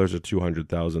 $10,000 or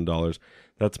 $200,000,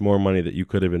 that's more money that you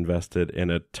could have invested in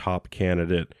a top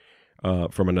candidate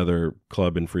from another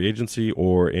club in free agency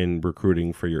or in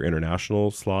recruiting for your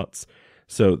international slots.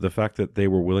 So the fact that they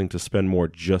were willing to spend more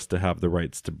just to have the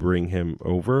rights to bring him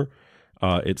over,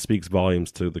 it speaks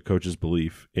volumes to the coach's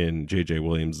belief in JJ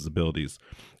Williams' abilities.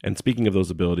 And speaking of those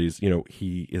abilities,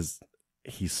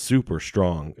 he's super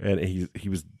strong, and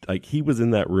he was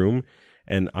in that room,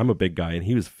 and I'm a big guy, and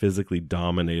he was physically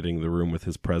dominating the room with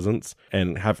his presence.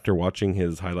 And after watching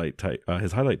his highlight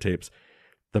tapes,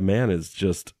 the man is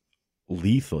just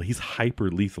lethal. He's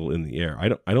hyper lethal in the air.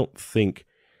 I don't think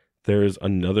there's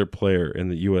another player in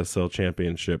the USL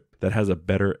Championship that has a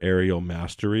better aerial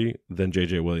mastery than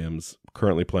JJ Williams,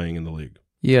 currently playing in the league.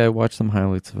 Yeah, I watched some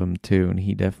highlights of him too, and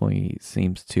he definitely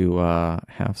seems to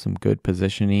have some good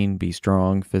positioning, be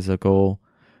strong, physical,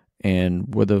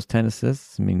 and with those 10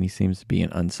 assists, he seems to be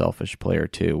an unselfish player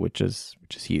too, which is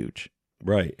huge.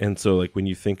 Right, and so when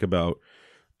you think about,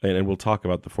 and we'll talk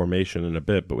about the formation in a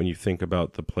bit, but when you think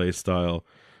about the play style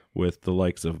with the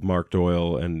likes of Mark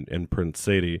Doyle and Prince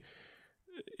Sadie,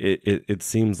 it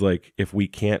seems like if we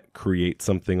can't create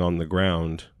something on the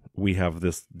ground, we have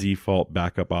this default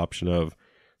backup option of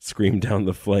scream down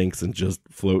the flanks and just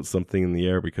float something in the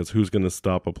air, because who's going to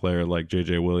stop a player like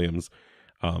JJ Williams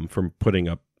from putting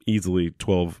up easily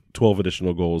 12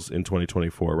 additional goals in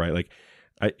 2024, right?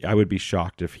 I would be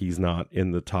shocked if he's not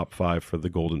in the top 5 for the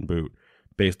Golden Boot,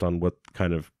 based on what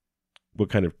kind of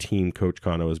team Coach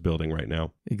Kano is building right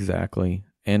now. Exactly.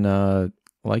 And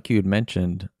like you had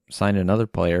mentioned, signed another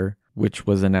player, which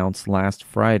was announced last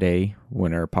Friday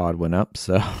when our pod went up.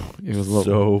 So it was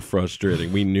so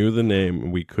frustrating. We knew the name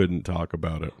and we couldn't talk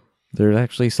about it. There's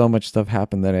actually so much stuff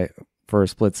happened that I, for a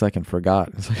split second,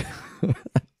 forgot.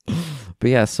 But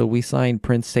yeah, so we signed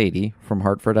Prince Sadie from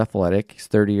Hartford Athletic. He's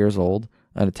 30 years old,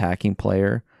 an attacking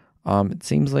player. It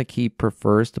seems like he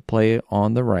prefers to play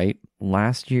on the right.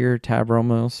 Last year, Tab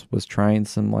Ramos was trying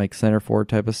some center forward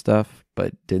type of stuff,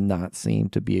 but did not seem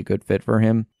to be a good fit for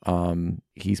him.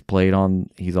 He's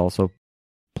also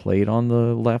played on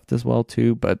the left as well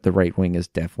too, but the right wing is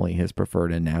definitely his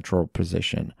preferred and natural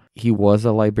position. He was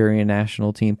a Liberian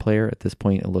national team player. At this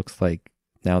point, it looks like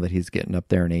now that he's getting up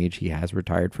there in age, he has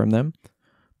retired from them,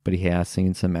 but he has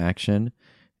seen some action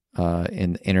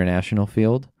in the international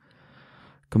field.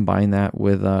 Combine that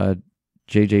with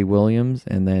JJ Williams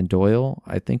and then Doyle,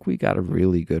 I think we got a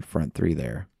really good front three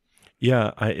there.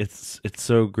 Yeah, it's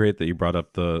so great that you brought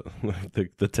up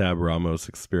the Tab Ramos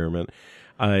experiment.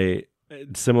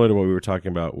 Similar to what we were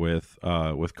talking about with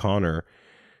Connor,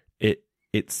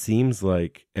 it seems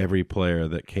like every player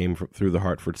that came through the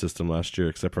Hartford system last year,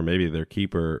 except for maybe their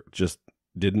keeper, just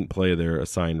didn't play their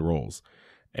assigned roles.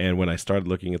 And when I started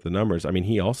looking at the numbers, I mean,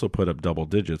 he also put up double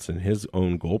digits in his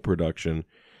own goal production.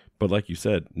 But like you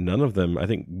said, none of them, I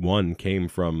think one came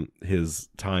from his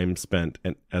time spent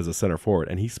as a center forward.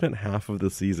 And he spent half of the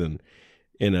season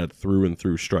in a through and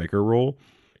through striker role.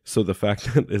 So the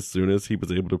fact that as soon as he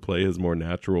was able to play his more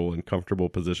natural and comfortable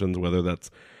positions, whether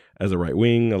that's as a right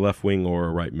wing, a left wing, or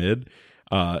a right mid,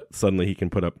 suddenly he can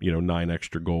put up 9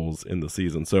 extra goals in the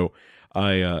season. So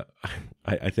I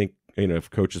think if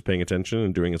coach is paying attention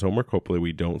and doing his homework, hopefully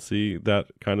we don't see that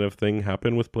kind of thing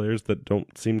happen with players that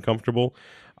don't seem comfortable.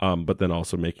 But then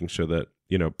also making sure that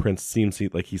Prince seems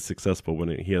like he's successful when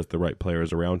he has the right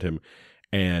players around him.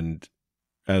 And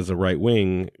as a right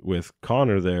wing with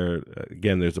Connor there,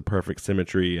 again, there's a perfect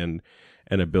symmetry and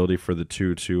ability for the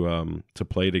two to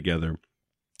play together.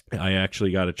 I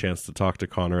actually got a chance to talk to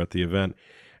Connor at the event,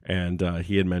 and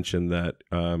he had mentioned that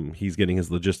he's getting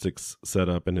his logistics set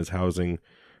up and his housing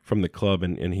from the club,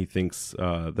 and he thinks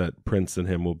that Prince and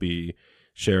him will be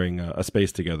sharing a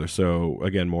space together. So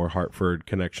again, more Hartford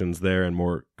connections there and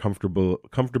more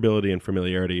comfortability and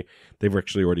familiarity. They've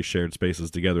actually already shared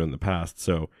spaces together in the past,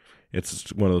 so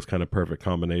it's one of those kind of perfect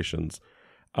combinations.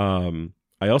 I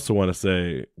also want to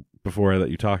say, before I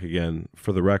let you talk again,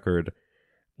 for the record,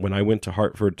 when I went to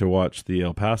Hartford to watch the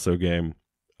El Paso game,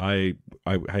 I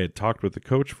had talked with the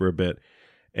coach for a bit,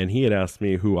 and he had asked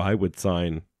me who I would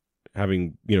sign,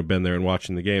 having been there and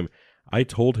watching the game. I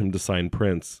told him to sign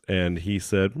Prince, and he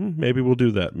said, maybe we'll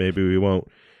do that, maybe we won't.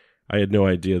 I had no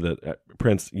idea that,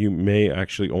 Prince, you may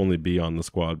actually only be on the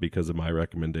squad because of my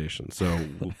recommendation. So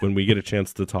when we get a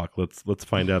chance to talk, let's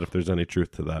find out if there's any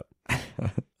truth to that.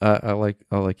 I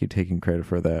like you taking credit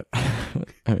for that.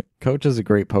 I mean, coach is a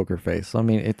great poker face. So, I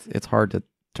mean, it's hard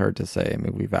to say. I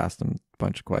mean, we've asked him a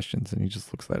bunch of questions, and he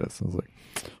just looks at us and is like,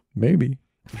 maybe.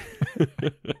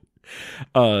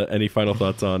 Any final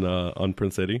thoughts on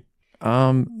Prince Eddie?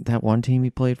 That one team he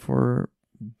played for,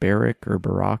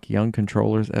 Barak Young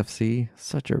Controllers FC,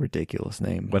 such a ridiculous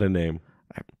name. What a name!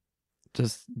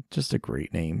 Just a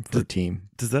great name for a team.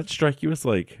 Does that strike you as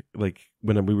like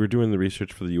when we were doing the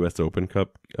research for the U.S. Open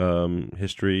Cup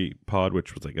history pod,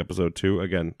 which was like episode 2?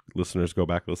 Again, listeners, go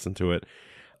back, listen to it.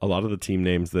 A lot of the team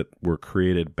names that were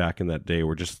created back in that day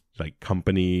were just like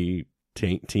company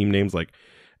team names, like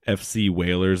FC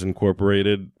Whalers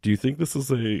Incorporated. Do you think this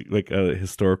is a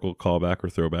historical callback or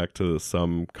throwback to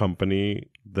some company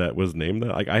that was named that?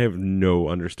 Like, I have no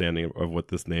understanding of what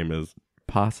this name is.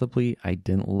 Possibly. I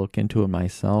didn't look into it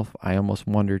myself. I almost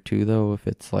wonder too, though, if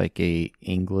it's like a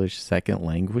English second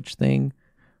language thing,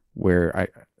 where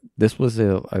this was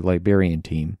a Liberian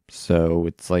team, so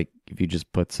it's like if you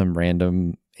just put some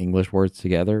random English words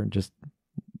together and just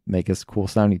make a cool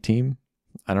sounding team.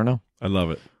 I don't know. I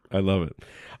love it.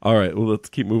 All right, well, let's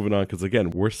keep moving on, because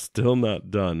again, we're still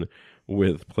not done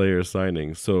with player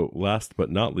signings. So last but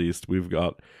not least, we've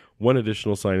got one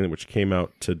additional signing which came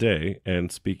out today.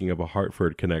 And speaking of a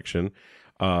Hartford connection,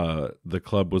 the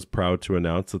club was proud to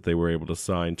announce that they were able to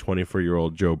sign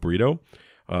 24-year-old Joe Brito,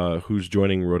 who's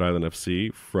joining Rhode Island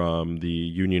FC from the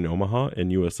Union Omaha in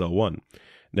USL 1.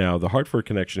 Now, the Hartford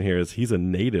connection here is he's a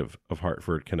native of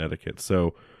Hartford, Connecticut.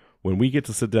 So when we get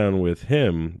to sit down with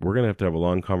him, we're going to have a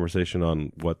long conversation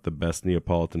on what the best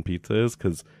Neapolitan pizza is,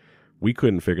 because we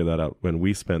couldn't figure that out when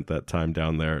we spent that time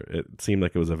down there. It seemed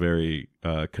like it was a very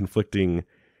conflicting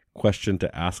question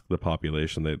to ask the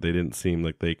population. They didn't seem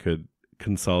like they could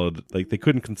they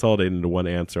couldn't consolidate into one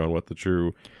answer on what the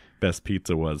true best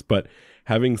pizza was. But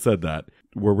having said that,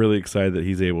 we're really excited that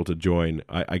he's able to join.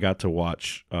 I got to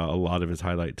watch a lot of his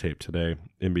highlight tape today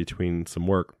in between some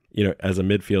work. As a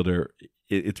midfielder,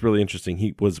 it's really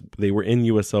interesting. They were in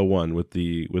USL 1 with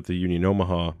the Union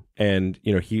Omaha, and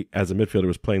he as a midfielder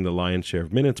was playing the lion's share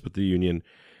of minutes with the Union.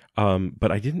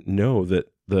 But I didn't know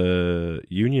that the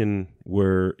Union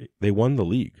they won the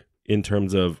league in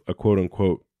terms of a quote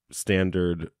unquote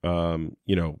standard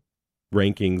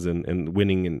rankings and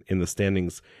winning in the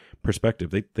standings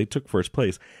perspective. They took first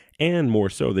place, and more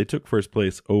so, they took first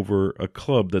place over a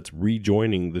club that's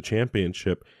rejoining the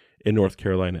championship in North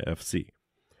Carolina FC.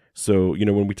 So,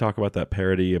 when we talk about that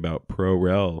parody about Pro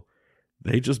Rel,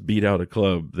 they just beat out a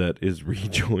club that is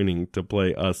rejoining to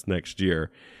play us next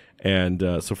year. And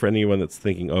so for anyone that's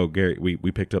thinking, oh, Gary,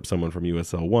 we picked up someone from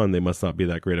USL 1, they must not be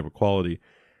that great of a quality,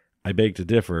 I beg to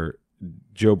differ.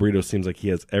 Joe Brito seems like he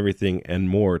has everything and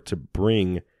more to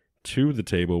bring to the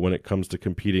table when it comes to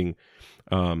competing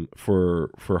for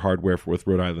hardware with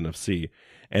Rhode Island FC.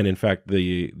 And in fact,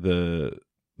 the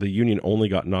the Union only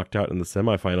got knocked out in the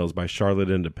semifinals by Charlotte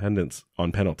Independence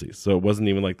on penalties. So it wasn't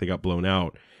even like they got blown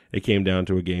out. It came down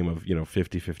to a game of,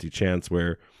 50-50 chance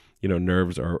where,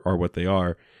 nerves are what they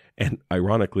are. And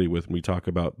ironically, when we talk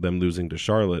about them losing to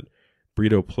Charlotte,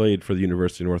 Brito played for the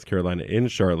University of North Carolina in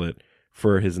Charlotte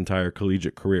for his entire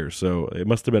collegiate career. So it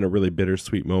must have been a really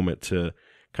bittersweet moment to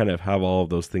kind of have all of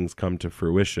those things come to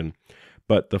fruition.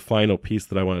 But the final piece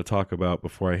that I want to talk about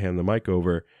before I hand the mic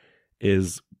over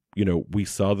is, we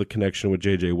saw the connection with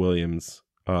J.J. Williams,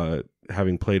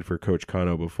 having played for Coach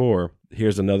Cano before.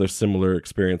 Here's another similar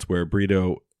experience where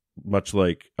Brito, much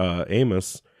like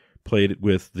Amos, played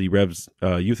with the Revs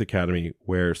Youth Academy,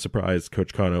 where, surprise,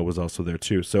 Coach Cano was also there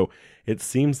too. So it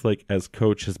seems like as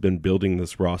Coach has been building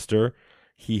this roster,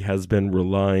 he has been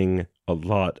relying a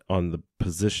lot on the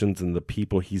positions and the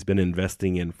people he's been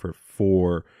investing in for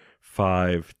 4,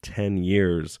 5, 10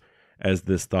 years as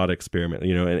this thought experiment,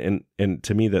 and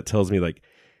to me that tells me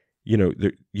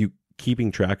you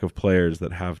keeping track of players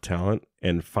that have talent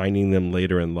and finding them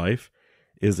later in life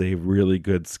is a really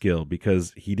good skill,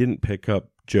 because he didn't pick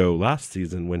up Joe last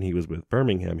season when he was with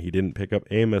Birmingham. He didn't pick up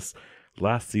Amos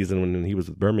last season when he was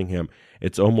with Birmingham.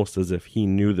 It's almost as if he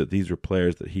knew that these were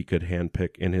players that he could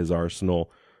handpick in his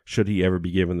arsenal should he ever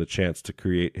be given the chance to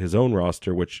create his own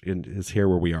roster, which is here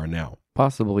where we are now.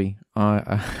 Possibly.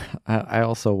 I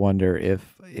also wonder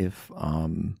if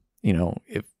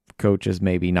Coach is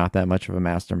maybe not that much of a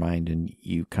mastermind, and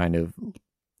you kind of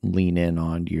lean in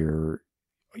on your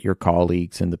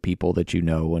colleagues and the people that you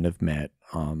know and have met.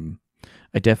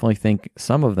 I definitely think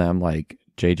some of them, like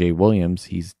J.J. Williams,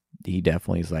 he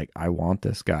definitely is like, I want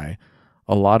this guy.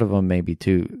 A lot of them maybe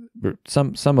too.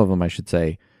 Some of them, I should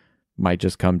say, might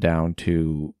just come down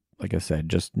to, like I said,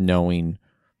 just knowing,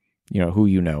 who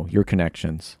your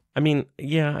connections. I mean,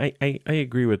 yeah, I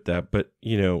agree with that. But,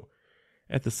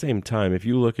 at the same time, if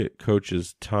you look at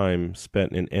Coach's time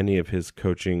spent in any of his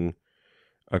coaching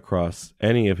across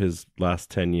any of his last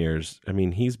 10 years, I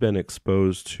mean, he's been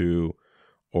exposed to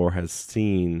or has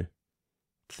seen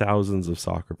thousands of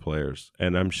soccer players.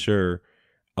 And I'm sure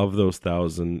of those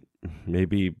 1,000,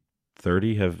 maybe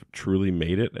 30 have truly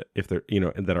made it, if they're,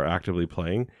 that are actively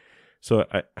playing. So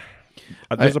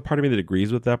there's a part of me that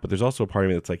agrees with that, but there's also a part of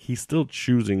me that's like, he's still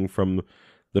choosing from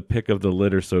the pick of the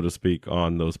litter, so to speak,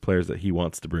 on those players that he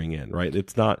wants to bring in, right?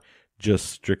 It's not just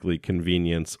strictly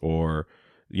convenience or,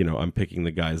 I'm picking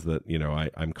the guys that,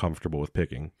 I'm comfortable with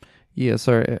picking. Yeah,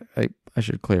 sorry, I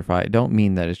should clarify. I don't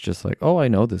mean that it's just like, oh, I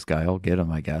know this guy, I'll get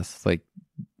him, I guess. It's like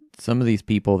some of these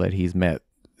people that he's met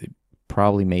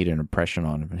probably made an impression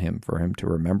on him for him to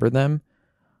remember them.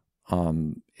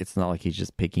 It's not like he's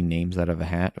just picking names out of a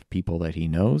hat of people that he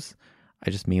knows. I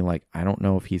just mean, like, I don't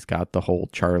know if he's got the whole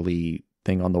Charlie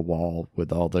thing on the wall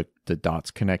with all the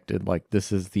dots connected. Like,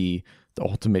 this is the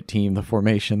ultimate team, the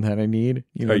formation that I need.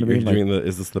 You know what I mean? Doing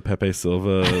is this the Pepe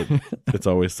Silva It's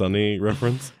Always Sunny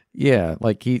reference? Yeah,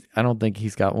 like I don't think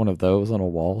he's got one of those on a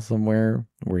wall somewhere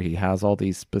where he has all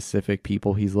these specific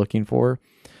people he's looking for.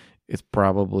 It's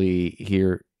probably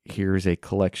here's a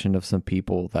collection of some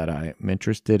people that I'm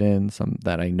interested in, some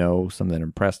that I know, some that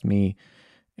impressed me,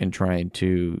 and trying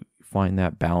to find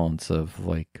that balance of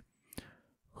like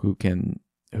who can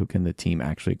the team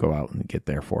actually go out and get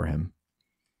there for him.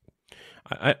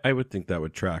 I would think that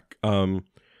would track. And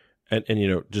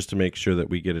just to make sure that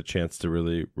we get a chance to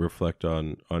really reflect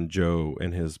on Joe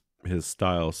and his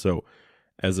style. So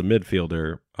as a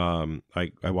midfielder,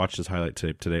 I watched his highlight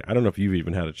tape today. I don't know if you've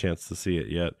even had a chance to see it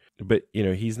yet, but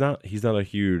he's not a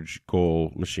huge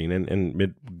goal machine,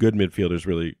 and good midfielders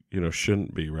really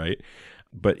shouldn't be, right?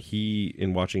 But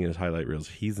in watching his highlight reels,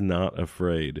 he's not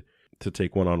afraid to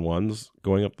take one-on-ones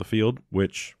going up the field,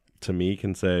 which to me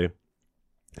can say,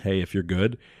 hey, if you're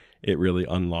good, it really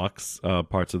unlocks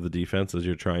parts of the defense as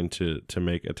you're trying to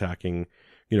make attacking,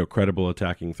 credible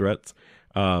attacking threats.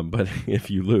 But if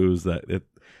you lose,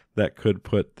 that could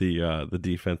put the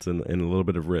defense in a little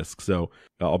bit of risk. So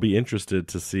I'll be interested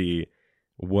to see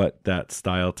what that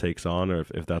style takes on, or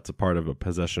if that's a part of a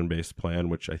possession-based plan,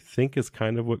 which I think is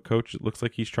kind of what Coach looks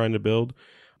like he's trying to build.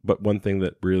 But one thing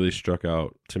that really struck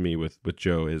out to me with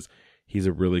Joe is he's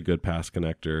a really good pass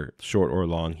connector, short or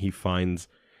long. He finds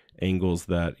angles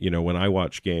that, when I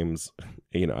watch games,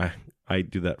 I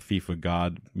do that FIFA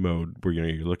God mode where,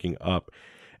 you're looking up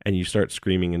and you start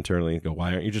screaming internally and go,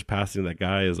 why aren't you just passing? That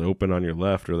guy is open on your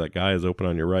left or that guy is open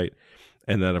on your right.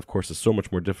 And that, of course, is so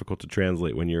much more difficult to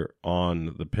translate when you're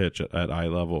on the pitch at eye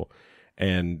level.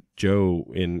 And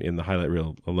Joe, in the highlight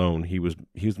reel alone, he was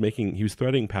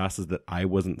threading passes that I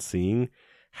wasn't seeing,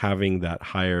 having that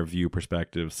higher view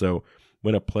perspective. So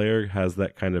when a player has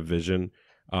that kind of vision,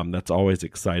 That's always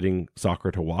exciting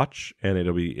soccer to watch, and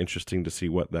it'll be interesting to see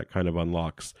what that kind of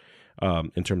unlocks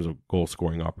in terms of goal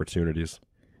scoring opportunities.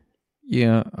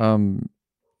 Yeah,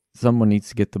 someone needs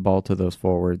to get the ball to those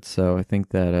forwards. So I think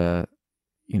that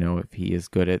if he is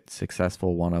good at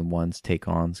successful one-on-ones,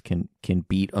 take-ons, can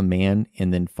beat a man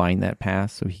and then find that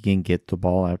pass so he can get the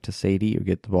ball out to Sadie or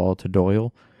get the ball to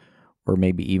Doyle, or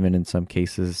maybe even in some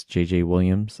cases JJ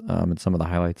Williams. In some of the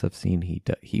highlights I've seen,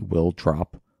 he will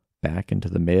drop back into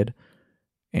the mid,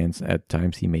 and at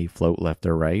times he may float left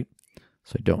or right.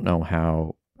 So I don't know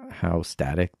how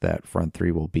static that front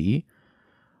three will be.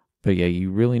 But yeah, you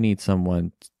really need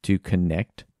someone to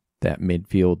connect that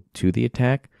midfield to the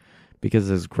attack,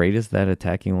 because as great as that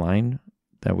attacking line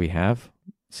that we have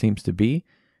seems to be,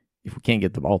 if we can't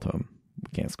get the ball to him,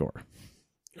 we can't score.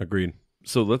 Agreed.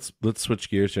 So let's switch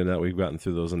gears here now that we've gotten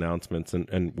through those announcements,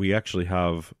 and we actually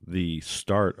have the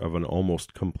start of an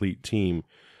almost complete team.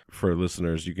 For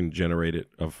listeners, you can generate it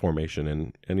of formation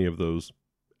in any of those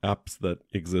apps that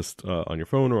exist on your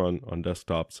phone or on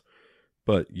desktops.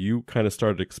 But you kind of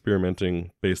started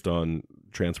experimenting based on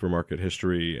transfer market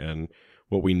history and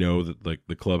what we know that like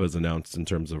the club has announced in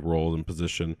terms of role and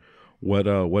position.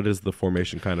 What is the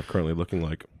formation kind of currently looking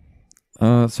like?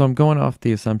 So I'm going off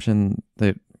the assumption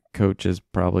that coach is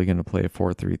probably going to play a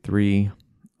 4-3-3.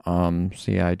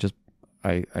 So yeah,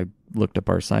 I looked up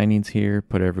our signings here,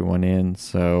 put everyone in.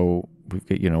 So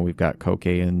we've got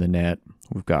Koke in the net.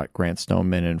 We've got Grant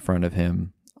Stoneman in front of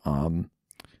him.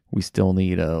 We still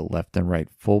need a left and right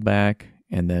fullback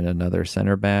and then another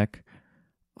center back.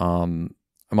 I'm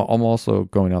also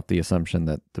going off the assumption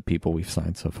that the people we've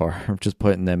signed so far, I'm just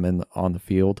putting them on the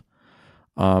field.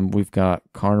 We've got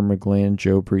Connor McGlynn,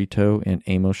 Joe Brito, and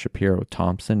Amos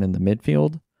Shapiro-Thompson in the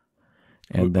midfield.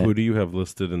 And who do you have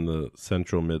listed in the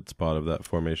central mid spot of that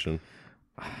formation?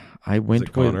 I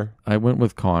went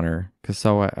with Connor because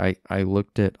I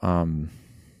looked at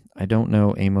I don't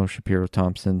know Amos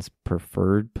Shapiro-Thompson's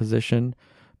preferred position,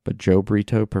 but Joe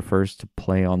Brito prefers to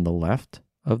play on the left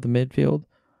of the midfield.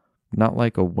 Not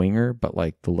like a winger, but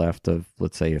like the left of,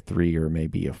 let's say, a 3 or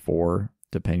maybe a 4,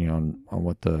 depending on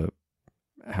what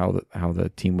how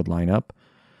the team would line up.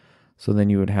 So then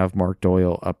you would have Mark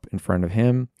Doyle up in front of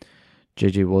him,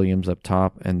 JJ Williams up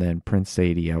top, and then Prince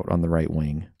Sadie out on the right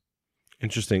wing.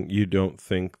 Interesting. You don't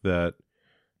think that,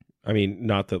 I mean,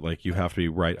 not that like you have to be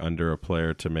right under a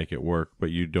player to make it work, but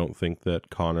you don't think that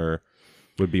Connor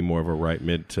would be more of a right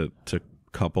mid to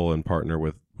couple and partner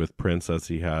with Prince as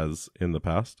he has in the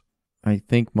past? I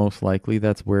think most likely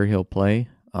that's where he'll play.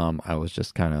 I was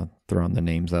just kind of throwing the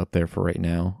names out there for right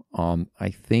now.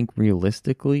 I think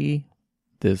realistically,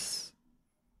 this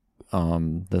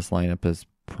lineup is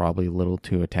probably a little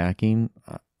too attacking.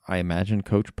 I imagine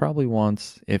coach probably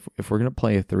wants, if we're going to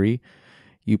play a 3,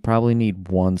 you probably need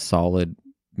one solid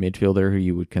midfielder who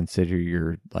you would consider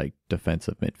your like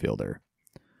defensive midfielder.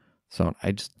 So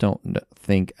I just don't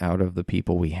think out of the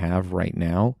people we have right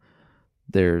now,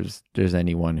 there's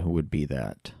anyone who would be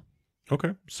that.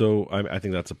 Okay. So I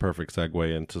think that's a perfect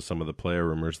segue into some of the player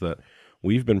rumors that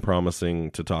we've been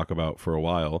promising to talk about for a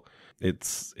while.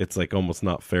 It's like almost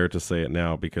not fair to say it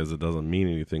now because it doesn't mean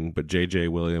anything, but JJ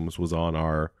Williams was on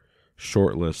our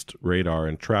shortlist radar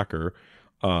and tracker.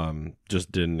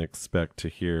 Just didn't expect to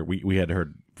hear. We had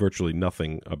heard virtually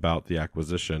nothing about the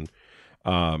acquisition.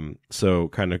 So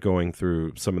kind of going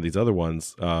through some of these other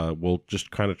ones, we'll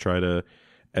just kind of try to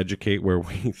educate where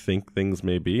we think things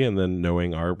may be, and then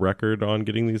knowing our record on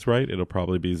getting these right, it'll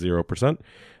probably be 0%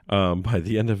 by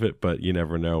the end of it, but you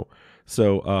never know.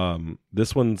 So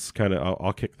this one's kind of,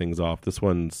 I'll kick things off. This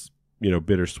one's,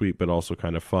 bittersweet, but also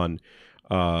kind of fun.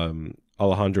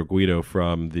 Alejandro Guido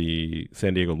from the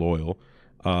San Diego Loyal.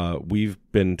 We've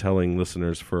been telling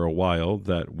listeners for a while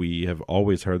that we have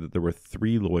always heard that there were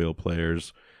 3 Loyal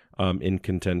players in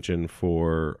contention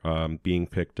for being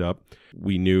picked up.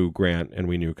 We knew Grant and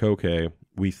we knew Koke.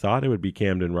 We thought it would be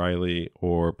Camden Riley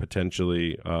or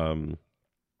potentially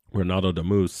Ronaldo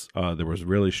Damus. There was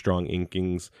really strong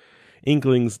inklings,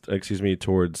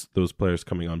 towards those players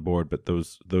coming on board, but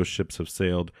those ships have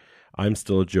sailed. I'm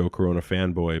still a Joe Corona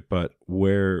fanboy, but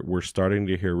where we're starting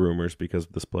to hear rumors because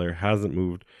this player hasn't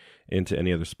moved into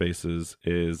any other spaces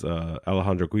is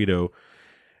Alejandro Guido.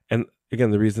 And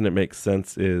again, the reason it makes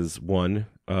sense is one,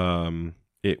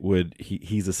 he's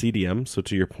a CDM. So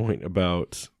to your point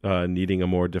about needing a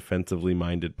more defensively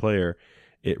minded player,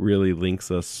 it really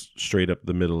links us straight up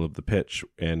the middle of the pitch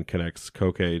and connects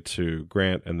Koke to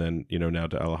Grant and then, now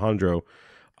to Alejandro.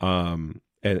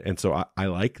 And so I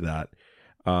like that.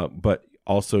 But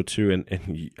also too, and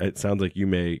it sounds like you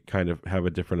may kind of have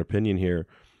a different opinion here.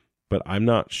 but I'm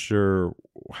not sure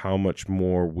how much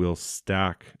more we'll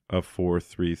stack a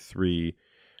 4-3-3.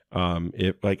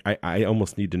 If like I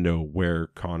almost need to know where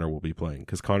Connor will be playing,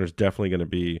 because Connor's definitely going to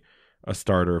be a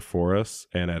starter for us,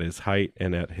 and at his height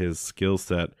and at his skill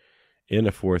set in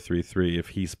a 4-3-3, if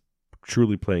he's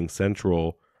truly playing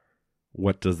central,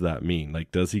 what does that mean?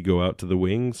 Like, does he go out to the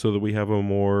wing so that we have a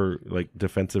more like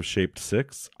defensive shaped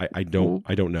six? I don't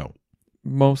know.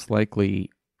 Most likely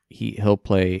he'll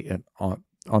play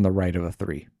on the right of a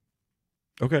 3.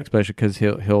 Okay, especially because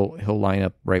he'll line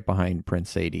up right behind Prince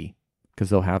Sadie,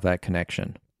 because they'll have that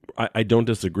connection. I don't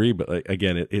disagree, but like,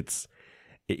 again, it's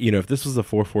if this was a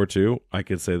 4-4-2, I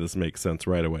could say this makes sense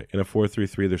right away. In a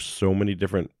 4-3-3, there's so many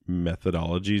different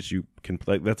methodologies you can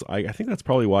play. I think that's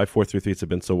probably why 4-3-3s have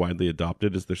been so widely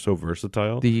adopted, is they're so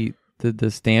versatile. The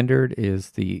standard is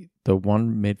the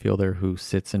one midfielder who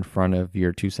sits in front of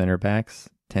your 2 center backs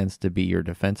tends to be your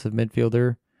defensive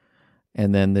midfielder,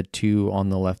 and then the 2 on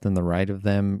the left and the right of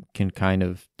them can kind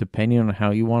of, depending on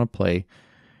how you want to play,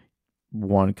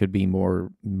 one could be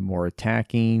more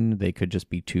attacking. They could just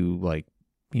be 2 like,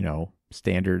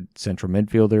 standard central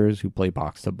midfielders who play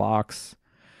box to box.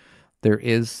 There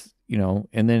is,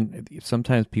 and then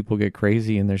sometimes people get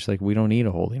crazy and they're just like, we don't need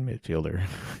a holding midfielder.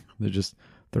 They just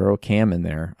throw a Cam in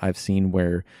there. I've seen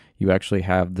where you actually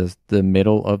have the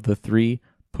middle of the 3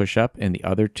 push up and the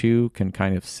other 2 can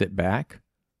kind of sit back.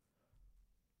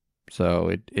 So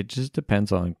it just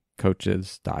depends on coach's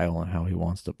style and how he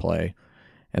wants to play.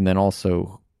 And then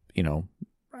also,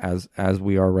 as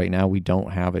we are right now, we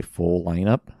don't have a full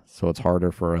lineup, so it's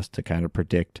harder for us to kind of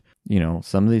predict.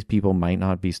 Some of these people might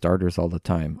not be starters all the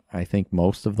time. I think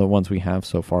most of the ones we have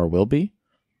so far will be,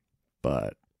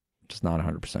 but just not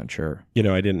 100% sure. I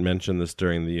didn't mention this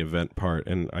during the event part,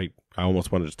 and I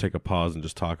almost wanted to take a pause and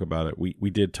just talk about it. We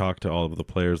did talk to all of the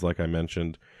players, like I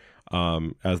mentioned,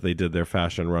 as they did their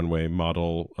fashion runway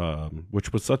model,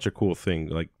 which was such a cool thing,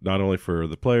 like not only for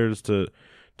the players to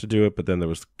do it, but then there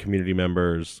was community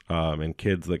members and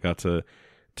kids that got to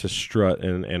strut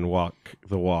and walk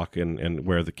the walk and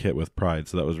wear the kit with pride.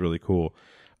 So that was really cool.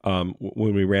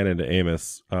 When we ran into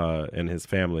Amos and his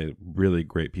family, really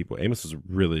great people. Amos is a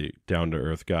really down to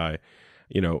earth guy.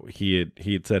 He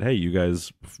had said, hey, you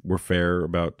guys were fair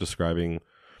about describing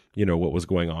what was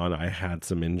going on. I had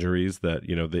some injuries that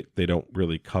they don't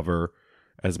really cover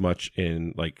as much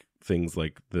in like things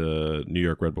like the New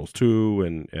York Red Bulls 2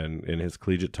 and in his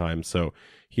collegiate time. So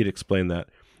he'd explained that.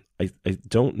 I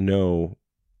don't know,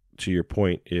 to your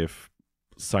point, if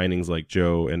signings like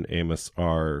Joe and Amos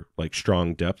are like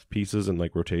strong depth pieces and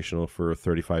like rotational for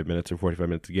 35 minutes or 45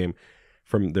 minutes a game.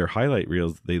 From their highlight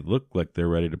reels, they look like they're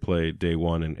ready to play day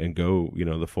one and go,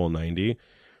 the full 90.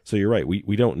 So you're right.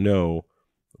 We don't know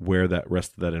where that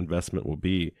rest of that investment will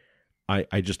be.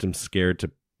 I just am scared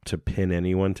to pin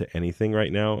anyone to anything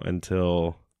right now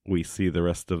until we see the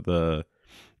rest of the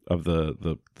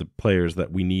players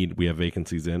that we have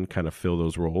vacancies in kind of fill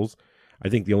those roles. I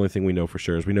think the only thing we know for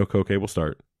sure is we know Koke will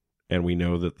start, and we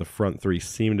know that the front 3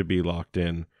 seem to be locked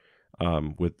in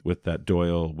with that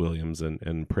Doyle, Williams,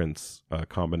 and Prince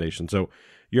combination. So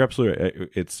you're absolutely right.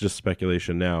 It's just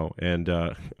speculation now, and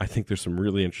I think there's some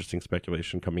really interesting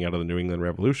speculation coming out of the New England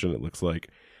Revolution, it looks like,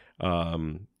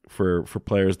 for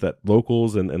players that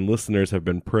locals and listeners have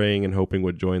been praying and hoping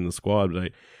would join the squad.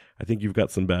 But I think you've got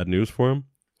some bad news for them.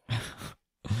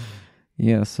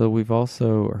 Yeah, so we've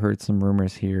also heard some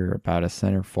rumors here about a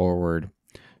center forward,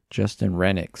 Justin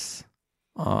Renix.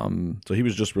 So he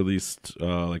was just released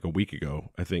like a week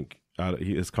ago, I think.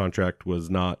 His contract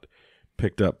was not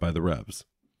picked up by the Revs.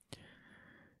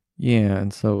 Yeah,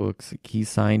 and so it looks like he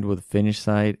signed with Finnish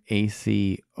side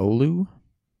AC Oulu.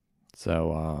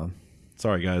 So,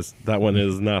 sorry guys, that one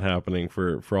is not happening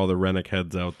for all the Rennick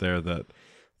heads out there that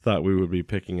thought we would be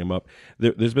picking him up.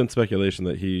 There's been speculation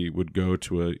that he would go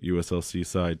to a USLC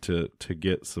side to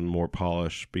get some more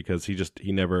polish, because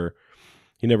he never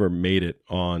made it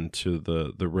on to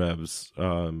the Revs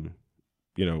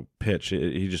pitch.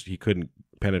 He couldn't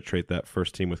penetrate that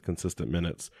first team with consistent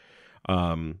minutes.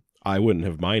 I wouldn't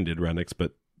have minded Renix,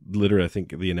 but literally I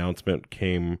think the announcement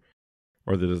came,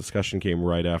 or the discussion came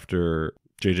right after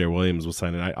JJ Williams was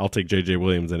signing. I'll take JJ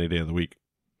Williams any day of the week.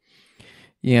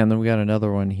 Yeah, and then we got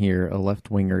another one here, a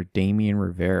left winger, Damian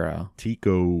Rivera.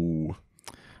 Tico.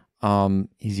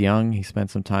 He's young. He spent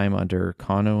some time under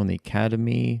Kano in the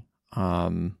academy.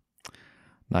 Not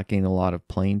getting a lot of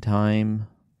playing time,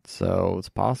 so it's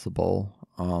possible.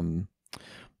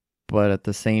 But at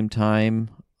the same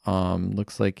time,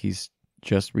 looks like he's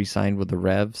just re-signed with the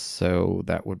Revs, so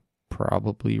that would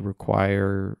probably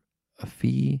require a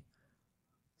fee.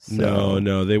 So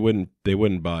No, they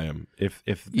wouldn't buy him yeah,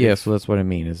 if so that's what I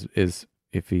mean is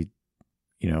if he,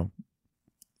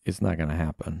 it's not going to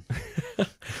happen.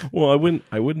 well,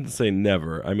 I wouldn't say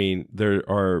never. I mean, there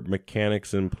are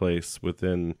mechanics in place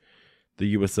within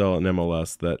the USL and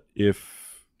MLS that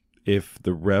if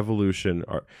the Revolution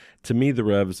are, to me, the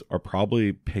Revs are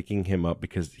probably picking him up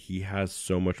because he has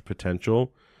so much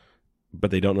potential,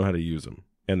 but they don't know how to use him,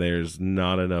 and there's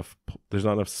not enough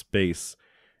space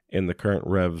in the current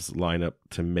Revs lineup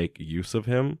to make use of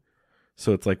him.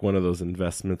 So it's like one of those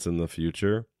investments in the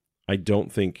future. I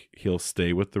don't think he'll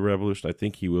stay with the Revolution. I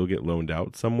think he will get loaned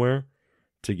out somewhere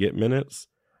to get minutes.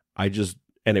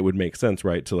 And it would make sense,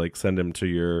 right, to like send him to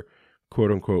your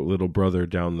quote unquote little brother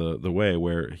down the way,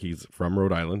 where he's from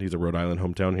Rhode Island. He's a Rhode Island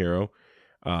hometown hero.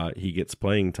 He gets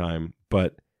playing time,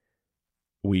 but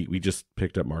we just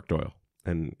picked up Mark Doyle,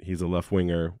 and he's a left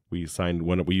winger. We used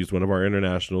one of our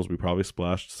internationals. We probably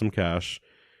splashed some cash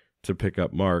to pick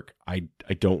up Mark. I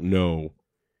don't know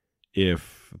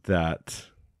if that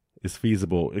is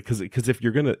feasible, because if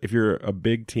you're a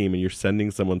big team and you're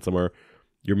sending someone somewhere,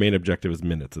 your main objective is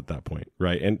minutes at that point,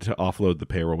 right? And to offload the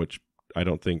payroll, which I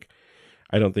don't think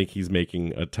he's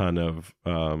making a ton of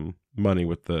money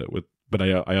but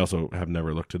I also have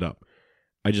never looked it up.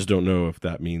 I just don't know if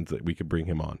that means that we could bring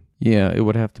him on. Yeah, it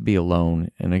would have to be a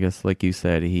loan, and I guess like you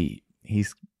said, he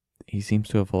seems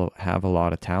to have a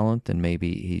lot of talent, and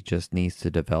maybe he just needs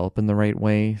to develop in the right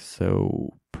way.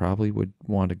 So probably would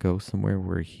want to go somewhere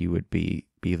where he would be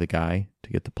the guy to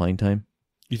get the playing time.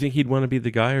 You think he'd want to be the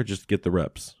guy or just get the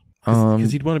reps?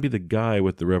 Because he'd want to be the guy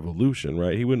with the Revolution,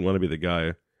 right? He wouldn't want to be the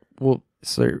guy. Well,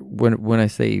 sir, when I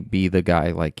say be the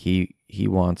guy, like he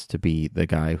wants to be the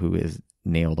guy who is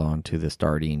nailed on to the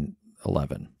starting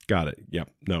 11. Got it. Yep.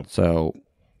 No. So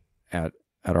at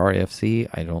RIFC,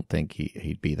 I don't think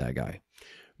he'd be that guy.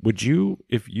 Would you,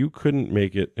 if you couldn't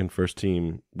make it in first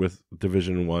team with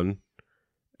Division 1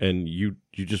 and you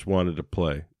just wanted to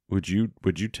play, would you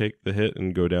take the hit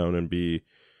and go down and be,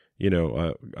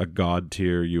 a god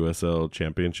tier USL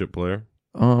championship player?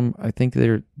 I think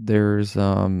there's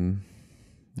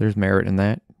merit in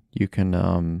that. You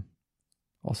can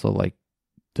also like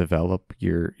develop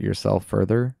yourself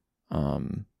further.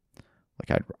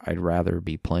 Like I'd rather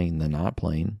be playing than not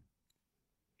playing.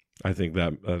 I think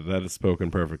that is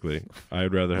spoken perfectly.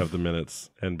 I'd rather have the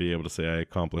minutes and be able to say I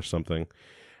accomplished something.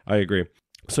 I agree.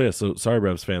 So yeah, sorry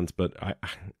Revs fans, but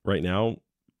right now,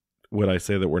 would I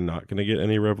say that we're not going to get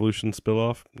any Revolution spill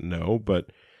off? No,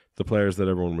 but the players that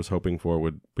everyone was hoping for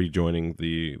would be joining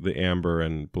the amber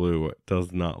and blue. It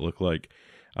does not look like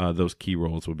those key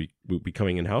roles would be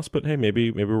coming in house. But hey,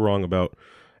 maybe we're wrong about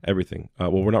everything.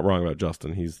 Well, we're not wrong about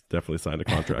Justin. He's definitely signed a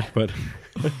contract. But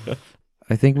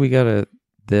I think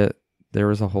there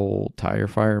was a whole tire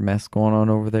fire mess going on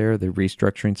over there. They're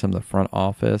restructuring some of the front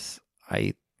office.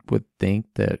 I would think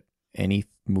that any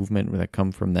movement that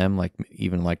come from them, like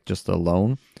even like just a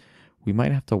loan, we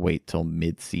might have to wait till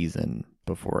mid-season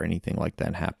before anything like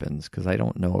that happens, because I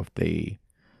don't know if they,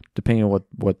 depending on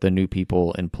what the new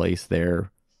people in place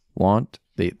there want,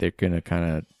 they're going to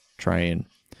kind of try and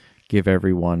give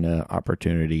everyone an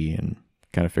opportunity and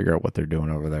kind of figure out what they're doing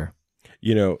over there.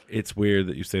 It's weird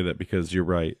that you say that, because you're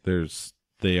right.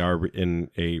 They are in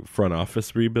a front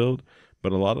office rebuild,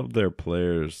 but a lot of their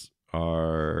players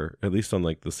are, at least on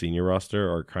like the senior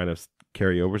roster, are kind of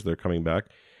carryovers. They're coming back.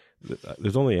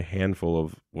 There's only a handful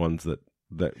of ones that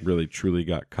really truly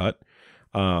got cut.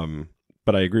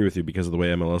 But I agree with you, because of the way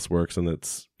MLS works and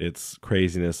its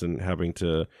craziness and having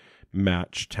to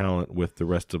match talent with the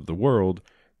rest of the world,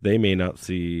 they may not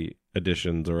see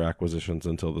additions or acquisitions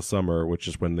until the summer, which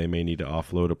is when they may need to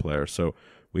offload a player. So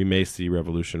we may see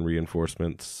Revolution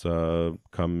reinforcements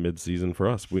come mid-season for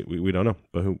us. We don't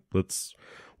know, but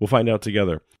we'll find out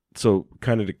together. So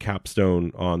kind of to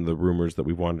capstone on the rumors that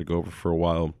we wanted to go over for a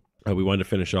while, we wanted to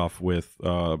finish off with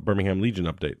Birmingham Legion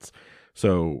updates.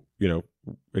 So,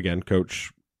 again,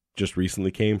 Coach just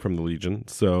recently came from the Legion,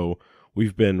 so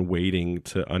we've been waiting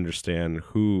to understand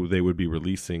who they would be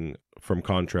releasing from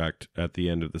contract at the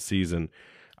end of the season.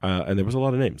 And there was a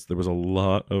lot of names. There was a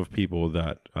lot of people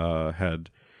that had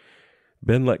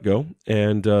been let go.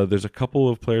 And there's a couple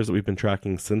of players that we've been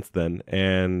tracking since then.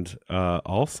 And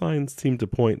all signs seem to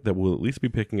point that we'll at least be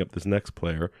picking up this next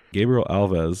player, Gabriel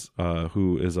Alves,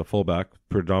 who is a fullback,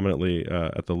 predominantly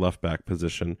at the left back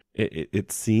position.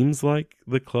 It seems like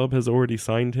the club has already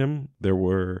signed him. There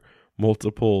were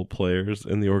multiple players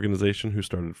in the organization who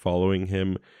started following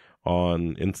him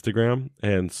on Instagram,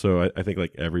 and so I think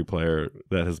like every player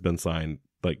that has been signed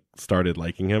like started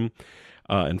liking him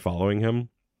and following him.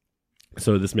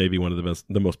 So this may be one of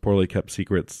the most poorly kept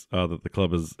secrets that the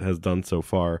club has done so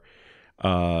far.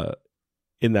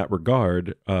 In that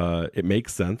regard, it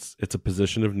makes sense. It's a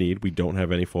position of need. We don't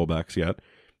have any fullbacks yet.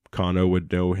 Kano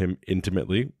would know him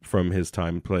intimately from his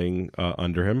time playing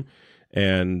under him.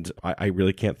 And I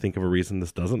really can't think of a reason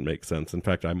this doesn't make sense. In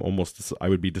fact, I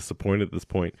would be disappointed at this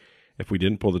point if we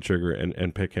didn't pull the trigger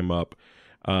and pick him up,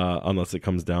 unless it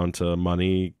comes down to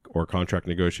money or contract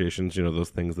negotiations, those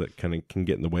things that kind of can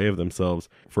get in the way of themselves.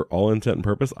 For all intent and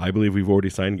purpose, I believe we've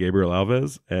already signed Gabriel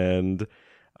Alves, and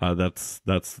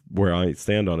that's where I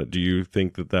stand on it. Do you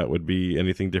think that would be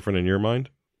anything different in your mind?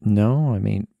 No, I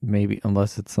mean, maybe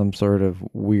unless it's some sort of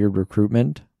weird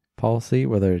recruitment policy,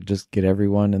 whether it just get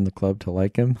everyone in the club to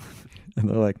like him. And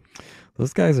they're like,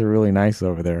 those guys are really nice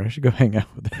over there. I should go hang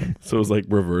out with them. So it's like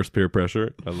reverse peer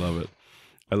pressure. I love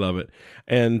it.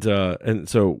 And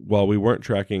so while we weren't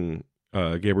tracking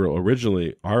Gabriel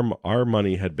originally, our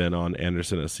money had been on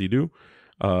Anderson Asidu.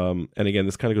 And again,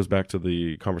 this kind of goes back to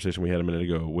the conversation we had a minute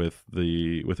ago with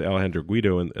Alejandro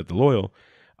Guido at the Loyal.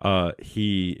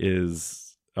 He is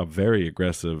a very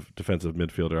aggressive defensive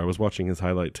midfielder. I was watching his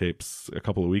highlight tapes a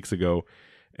couple of weeks ago,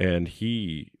 and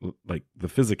he, like, the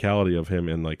physicality of him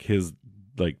and like his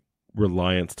like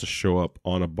reliance to show up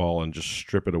on a ball and just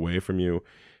strip it away from you,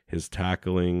 his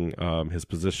tackling, his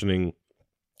positioning,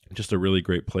 just a really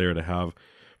great player to have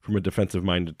from a defensive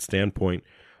minded standpoint.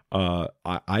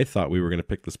 I thought we were going to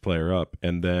pick this player up,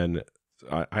 and then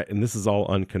and this is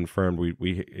all unconfirmed.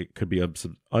 It could be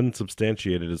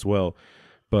unsubstantiated as well,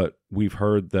 but we've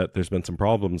heard that there's been some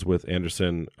problems with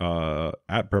Anderson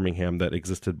at Birmingham that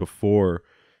existed before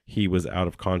he was out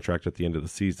of contract at the end of the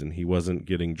season. He wasn't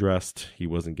getting dressed. He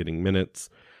wasn't getting minutes.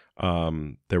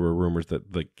 There were rumors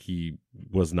that he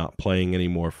was not playing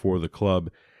anymore for the club.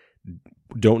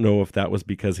 Don't know if that was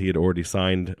because he had already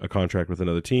signed a contract with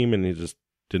another team and he just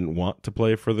didn't want to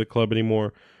play for the club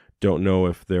anymore. Don't know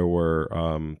if there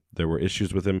were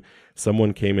issues with him.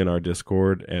 Someone came in our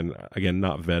Discord and, again,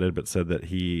 not vetted, but said that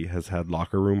he has had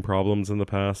locker room problems in the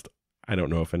past. I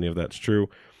don't know if any of that's true,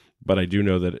 but I do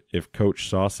know that if Coach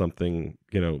saw something,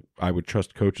 I would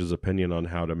trust Coach's opinion on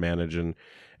how to manage and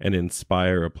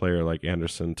inspire a player like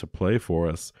Anderson to play for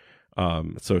us.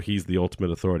 So he's the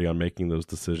ultimate authority on making those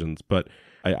decisions. But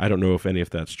I don't know if any of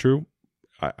that's true.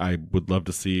 I would love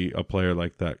to see a player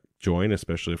like that join,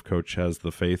 especially if Coach has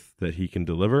the faith that he can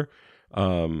deliver.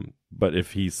 But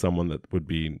if he's someone that would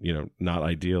be, not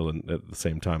ideal, and at the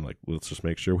same time, like, let's just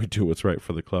make sure we do what's right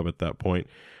for the club at that point.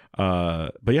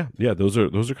 But yeah, those are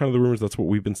kind of the rumors. That's what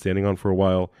we've been standing on for a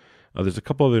while. There's a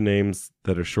couple other names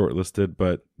that are shortlisted,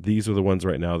 but these are the ones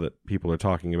right now that people are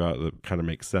talking about that kind of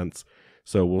make sense.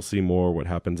 So we'll see more what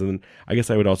happens. And then I guess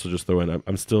I would also just throw in,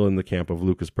 I'm still in the camp of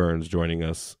Lucas Burns joining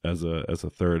us as a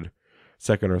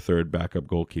second or third backup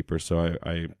goalkeeper. So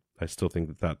I still think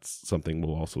that that's something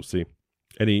we'll also see.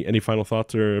 Any final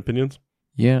thoughts or opinions?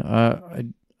 Yeah,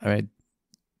 I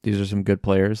these are some good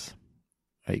players.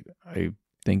 I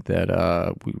think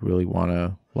that we really want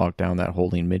to lock down that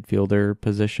holding midfielder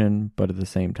position, but at the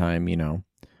same time,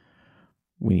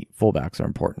 fullbacks are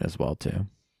important as well too.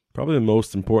 Probably the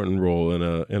most important role in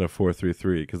a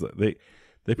 4-3-3, because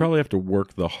they probably have to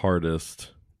work the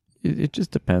hardest. It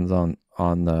just depends on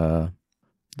the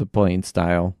playing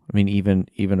style. I mean, even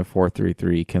a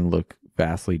 4-3-3 can look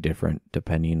vastly different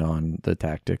depending on the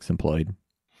tactics employed.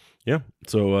 Yeah.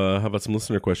 So how about some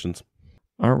listener questions?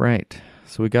 All right.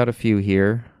 So we got a few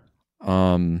here.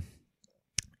 Aaron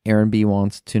B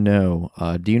wants to know,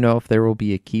 do you know if there will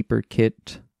be a keeper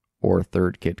kit or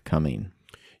third kit coming?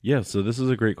 Yeah, so this is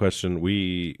a great question.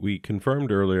 We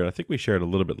confirmed earlier, I think we shared a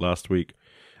little bit last week.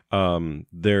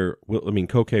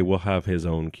 Koke will have his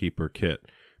own keeper kit,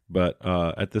 but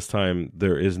at this time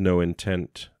there is no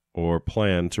intent or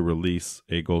plan to release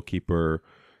a goalkeeper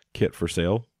kit for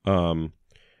sale.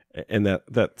 And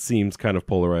that seems kind of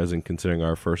polarizing, considering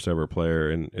our first ever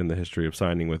player in the history of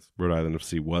signing with Rhode Island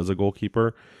FC was a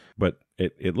goalkeeper. But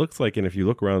it looks like, and if you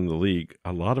look around the league,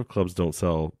 a lot of clubs don't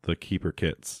sell the keeper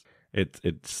kits.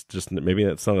 It's just, maybe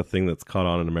that's not a thing that's caught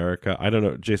on in America. I don't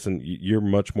know. Jason, you're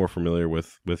much more familiar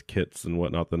with kits and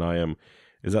whatnot than I am.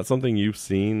 Is that something you've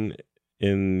seen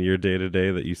in your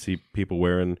day-to-day, that you see people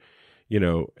wearing,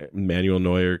 Manuel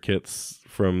Neuer kits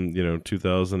from,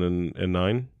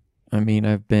 2009? I mean,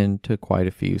 I've been to quite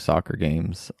a few soccer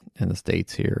games in the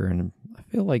States here, and I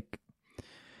feel like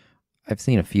I've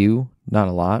seen a few, not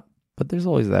a lot, but there's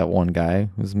always that one guy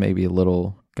who's maybe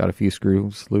got a few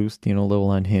screws loose, a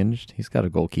little unhinged. He's got a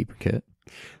goalkeeper kit.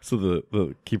 So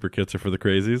the keeper kits are for the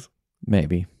crazies?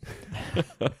 Maybe.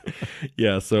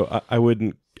 Yeah, so I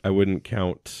wouldn't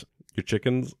count your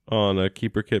chickens on a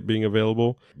keeper kit being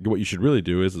available. What you should really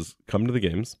do is come to the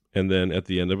games, and then at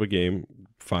the end of a game,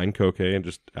 find Koke and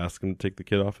just ask him to take the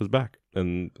kit off his back.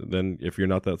 And then if you're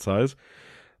not that size,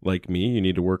 like me, you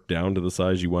need to work down to the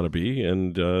size you want to be,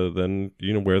 and then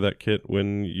wear that kit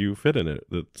when you fit in it.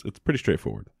 It's pretty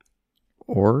straightforward.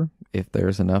 Or if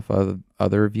there's enough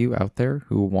other of you out there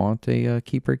who want a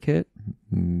keeper kit,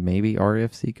 maybe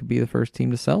RIFC could be the first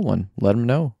team to sell one. Let them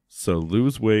know. So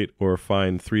lose weight or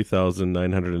find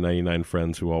 3,999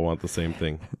 friends who all want the same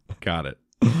thing. Got it.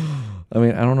 I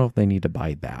mean, I don't know if they need to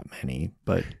buy that many,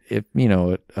 but if,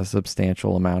 a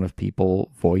substantial amount of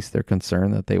people voice their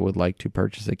concern that they would like to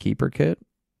purchase a keeper kit,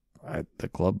 the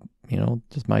club,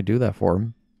 just might do that for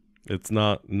them. It's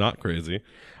not crazy.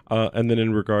 And then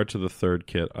in regard to the third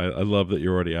kit, I love that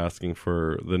you're already asking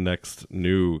for the next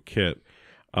new kit.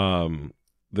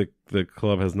 The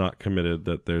club has not committed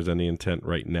that there's any intent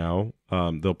right now.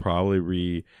 They'll probably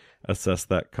reassess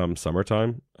that come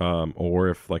summertime, or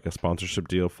if like a sponsorship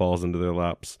deal falls into their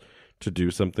laps to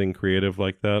do something creative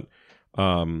like that.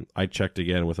 I checked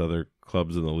again with other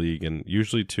clubs in the league, and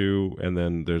usually two, and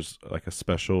then there's like a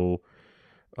special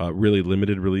really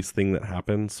limited release thing that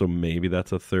happens, so maybe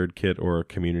that's a third kit or a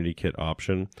community kit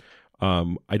option.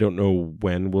 I don't know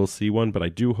when we'll see one, but I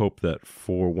do hope that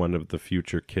for one of the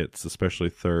future kits, especially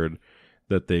third,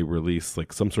 that they release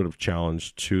like some sort of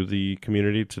challenge to the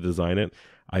community to design it.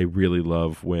 I really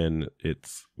love when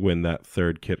that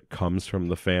third kit comes from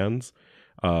the fans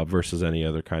versus any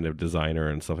other kind of designer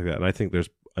and stuff like that. And I think there's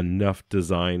enough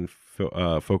design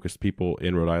focused people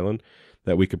in Rhode Island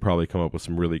that we could probably come up with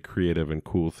some really creative and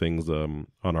cool things on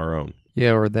our own.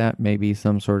 Yeah, or that maybe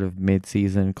some sort of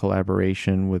mid-season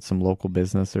collaboration with some local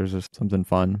businesses or something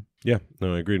fun. Yeah,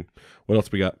 no, I agreed. What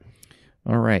else we got?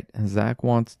 All right. Zach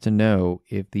wants to know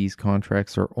if these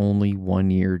contracts are only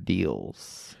one-year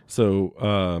deals.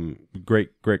 So,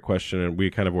 great question, and we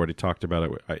kind of already talked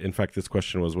about it. In fact, this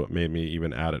question was what made me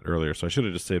even add it earlier, so I should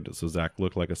have just saved it so Zach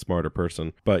looked like a smarter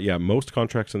person. But yeah, most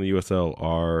contracts in the USL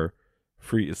are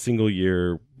free, a single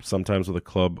year, sometimes with a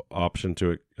club option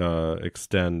to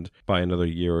extend by another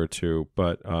year or two.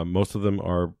 But most of them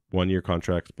are one-year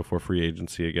contracts before free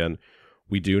agency again.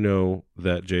 We do know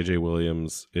that JJ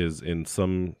Williams is in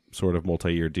some sort of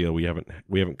multi-year deal. We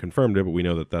haven't confirmed it, but we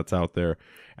know that that's out there.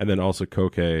 And then also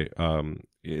Koke,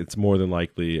 it's more than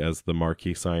likely as the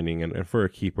marquee signing, and for a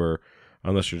keeper,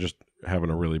 unless you're just having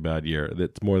a really bad year,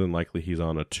 it's more than likely he's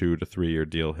on a 2 to 3 year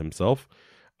deal himself.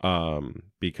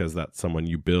 Because that's someone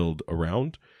you build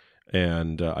around,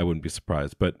 and I wouldn't be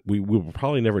surprised. But we will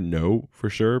probably never know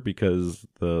for sure because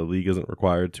the league isn't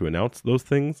required to announce those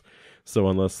things. So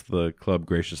unless the club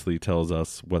graciously tells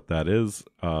us what that is,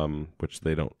 which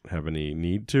they don't have any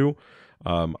need to,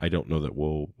 I don't know that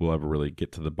we'll ever really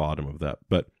get to the bottom of that.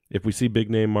 But if we see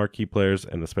big name marquee players,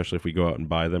 and especially if we go out and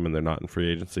buy them and they're not in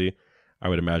free agency, I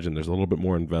would imagine there's a little bit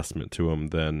more investment to them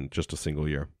than just a single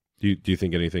year. Do you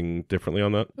think anything differently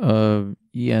on that?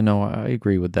 Yeah, no, I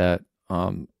agree with that.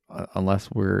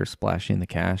 Unless we're splashing the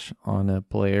cash on a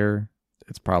player,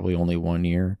 it's probably only 1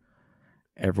 year.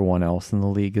 Everyone else in the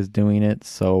league is doing it.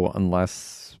 So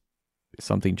unless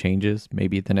something changes,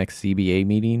 maybe at the next CBA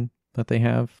meeting that they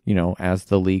have, as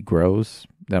the league grows,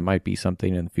 that might be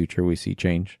something in the future we see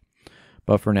change.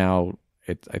 But for now,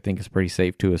 I think it's pretty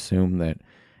safe to assume that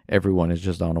everyone is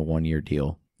just on a 1 year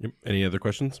deal. Yep. Any other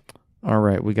questions? All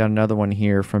right, we got another one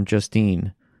here from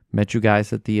Justine. Met you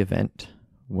guys at the event.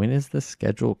 When is the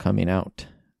schedule coming out?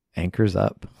 Anchors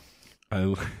up.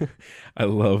 I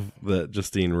love that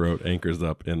Justine wrote "anchors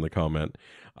up" in the comment.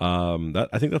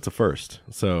 I think that's a first.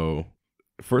 So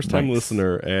first time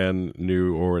listener and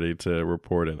new already to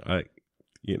report in. I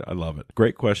love it.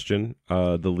 Great question.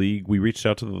 The league, we reached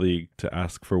out to the league to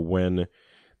ask for when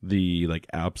the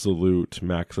absolute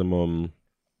maximum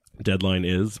deadline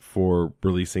is for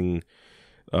releasing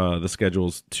the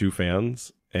schedules to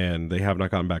fans, and they have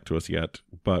not gotten back to us yet,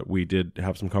 but we did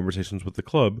have some conversations with the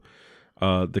club.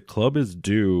 The club is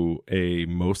due a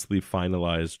mostly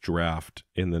finalized draft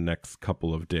in the next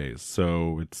couple of days.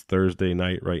 So it's Thursday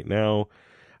night right now.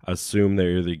 Assume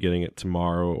they're either getting it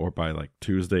tomorrow or by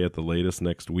Tuesday at the latest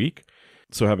next week.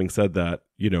 So having said that,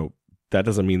 that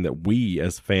doesn't mean that we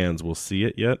as fans will see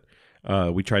it yet.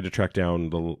 We tried to track down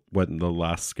when the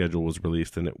last schedule was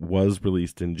released, and it was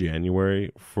released in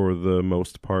January for the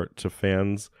most part to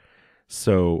fans.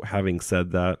 So having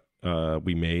said that,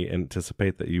 we may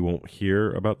anticipate that you won't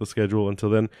hear about the schedule until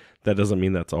then. That doesn't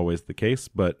mean that's always the case,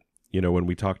 but when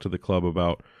we talked to the club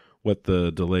about what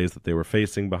the delays that they were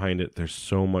facing behind it, there's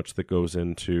so much that goes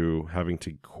into having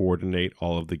to coordinate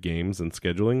all of the games and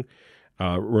scheduling.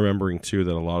 Remembering too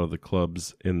that a lot of the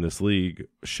clubs in this league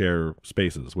share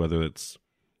spaces, whether it's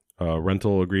a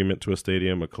rental agreement to a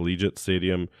stadium, a collegiate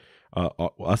stadium.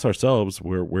 Us ourselves,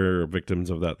 we're victims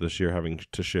of that this year, having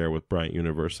to share with Bryant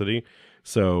University.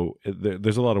 So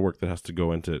there's a lot of work that has to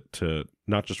go into to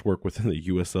not just work within the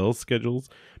USL schedules,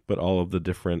 but all of the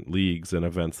different leagues and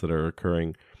events that are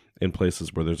occurring in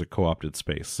places where there's a co-opted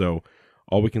space. So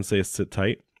all we can say is sit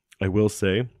tight. I will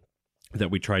say that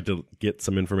we tried to get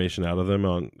some information out of them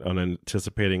on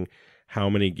anticipating how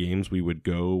many games we would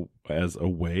go as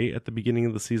away at the beginning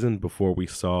of the season before we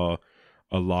saw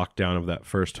a lockdown of that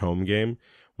first home game.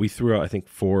 We threw out, I think,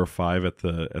 4 or 5 at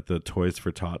the Toys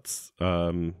for Tots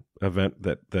event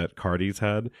that Cardi's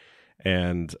had,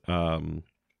 and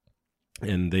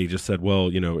they just said,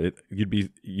 well,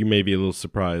 you may be a little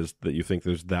surprised that you think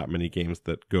there's that many games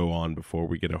that go on before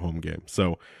we get a home game.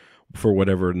 So for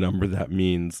whatever number that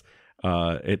means,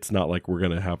 it's not like we're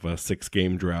going to have a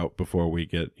 6-game drought before we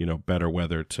get, better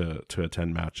weather to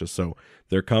attend matches. So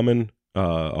they're coming.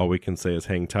 All we can say is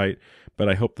hang tight. But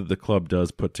I hope that the club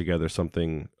does put together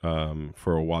something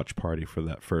for a watch party for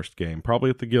that first game.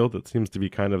 Probably at the Guild. That seems to be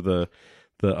kind of the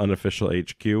unofficial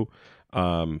HQ.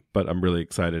 But I'm really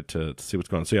excited to see what's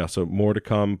going on. So yeah, so more to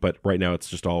come. But right now it's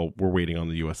just all we're waiting on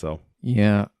the USL.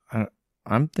 Yeah,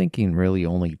 I'm thinking really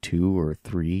only 2 or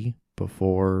 3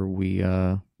 before we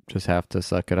just have to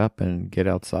suck it up and get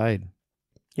outside.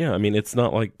 Yeah, I mean, it's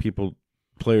not like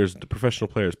professional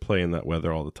players play in that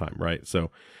weather all the time, right? So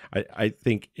I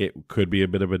think it could be a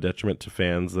bit of a detriment to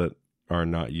fans that are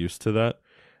not used to that.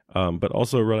 But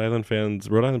also Rhode Island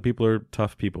people are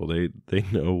tough people. They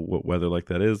know what weather like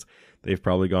that is. They've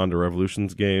probably gone to Revolution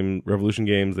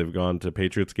games. They've gone to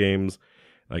Patriots games.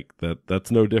 Like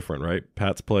that's no different, right?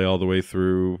 Pats play all the way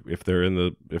through. If they're in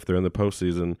the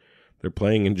postseason, they're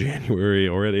playing in January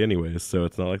already anyways. So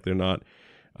it's not like they're not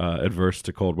adverse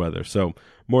to cold weather. So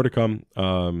more to come,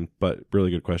 but really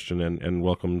good question, and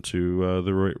welcome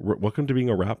to welcome to being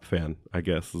a rap fan, I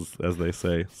guess, as they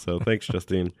say. So thanks,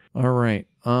 Justine. All right,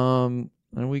 and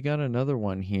we got another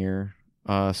one here.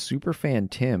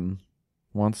 Superfan Tim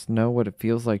wants to know what it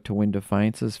feels like to win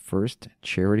Defiance's first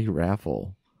charity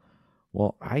raffle.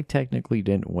 Well, I technically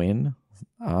didn't win.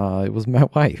 It was my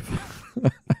wife.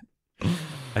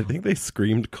 I think they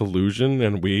screamed collusion,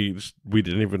 and we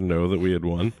didn't even know that we had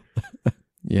won.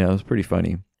 Yeah, it was pretty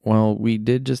funny. Well, we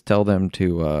did just tell them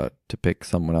to pick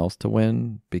someone else to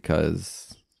win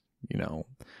because,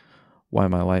 why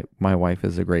my wife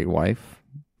is a great wife.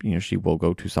 She will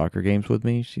go to soccer games with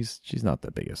me. She's not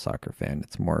the biggest soccer fan.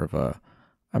 It's more of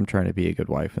I'm trying to be a good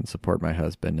wife and support my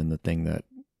husband in the thing that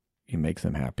makes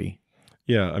him happy.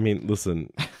 Yeah, I mean,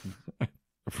 listen,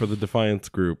 for the Defiance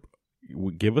group,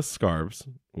 give us scarves.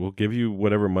 We'll give you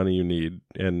whatever money you need,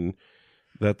 and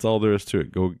that's all there is to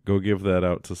it. Go give that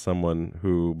out to someone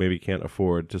who maybe can't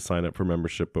afford to sign up for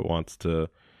membership but wants to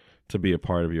be a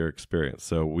part of your experience.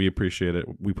 So we appreciate it.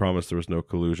 We promise there was no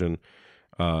collusion.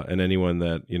 And anyone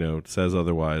that says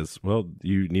otherwise, well,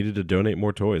 you needed to donate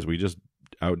more toys. We just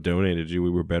out-donated you. We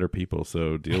were better people,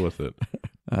 so deal with it.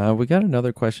 We got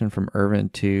another question from Irvin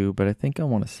too, but I think I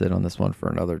want to sit on this one for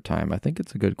another time. I think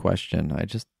it's a good question. I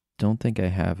just don't think I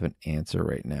have an answer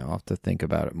right now. I'll have to think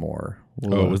about it more.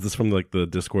 Was this from like the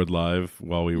Discord live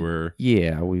while we were?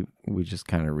 Yeah, we just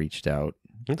kind of reached out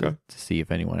to see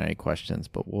if anyone had any questions,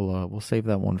 but we'll save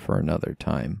that one for another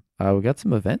time. We got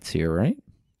some events here, right?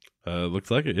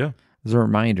 Looks like it, yeah. As a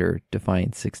reminder,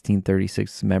 Defiance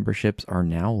 1636 memberships are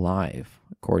now live.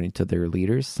 According to their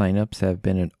leaders, signups have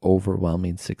been an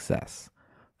overwhelming success.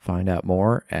 Find out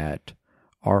more at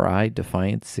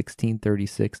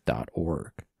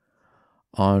ridefiance1636.org.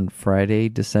 On Friday,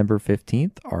 December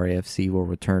 15th, RIFC will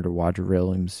return to Roger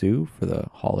Williams Zoo for the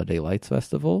Holiday Lights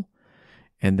Festival.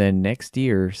 And then next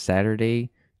year, Saturday,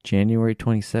 January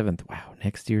 27th. Wow,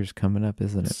 next year's coming up,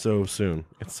 isn't it? So soon.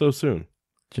 It's so soon.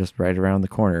 Just right around the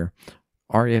corner.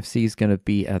 RIFC is going to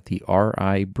be at the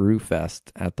RI Brew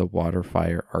Fest at the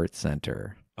Waterfire Arts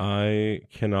Center. I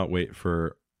cannot wait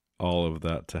for all of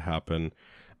that to happen.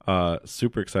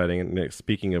 Super exciting. And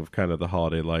speaking of kind of the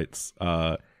holiday lights,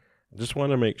 just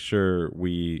want to make sure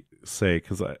we say,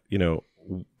 because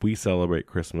we celebrate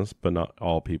Christmas, but not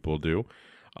all people do.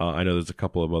 I know there's a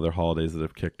couple of other holidays that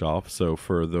have kicked off. So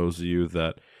for those of you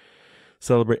that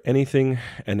celebrate anything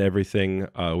and everything,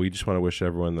 we just want to wish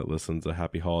everyone that listens a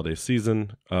happy holiday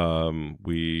season.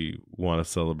 We want to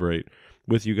celebrate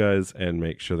with you guys and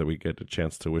make sure that we get a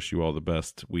chance to wish you all the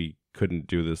best. We couldn't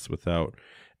do this without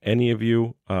any of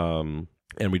you, and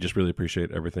we just really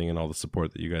appreciate everything and all the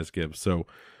support that you guys give. So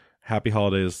happy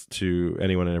holidays to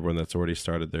anyone and everyone that's already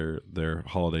started their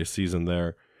holiday season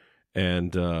there.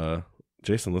 And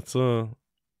Jason, let's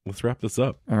wrap this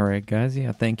up. All right, guys.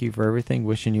 Yeah, thank you for everything.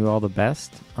 Wishing you all the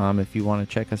best. If you want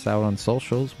to check us out on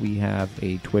socials, we have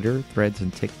a Twitter, Threads,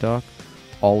 and TikTok,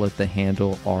 all at the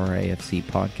handle RIFC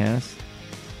Podcast.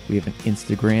 We have an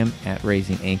Instagram at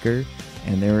Raising Anchor,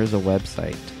 and there is a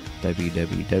website,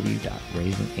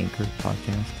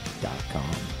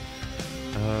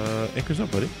 www.raisinganchorpodcast.com. Anchor's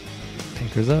up, buddy.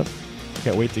 Anchor's up.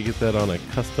 Can't wait to get that on a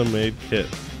custom-made kit.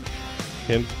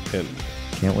 Hint, hint.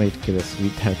 Can't wait to get a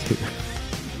sweet tattoo.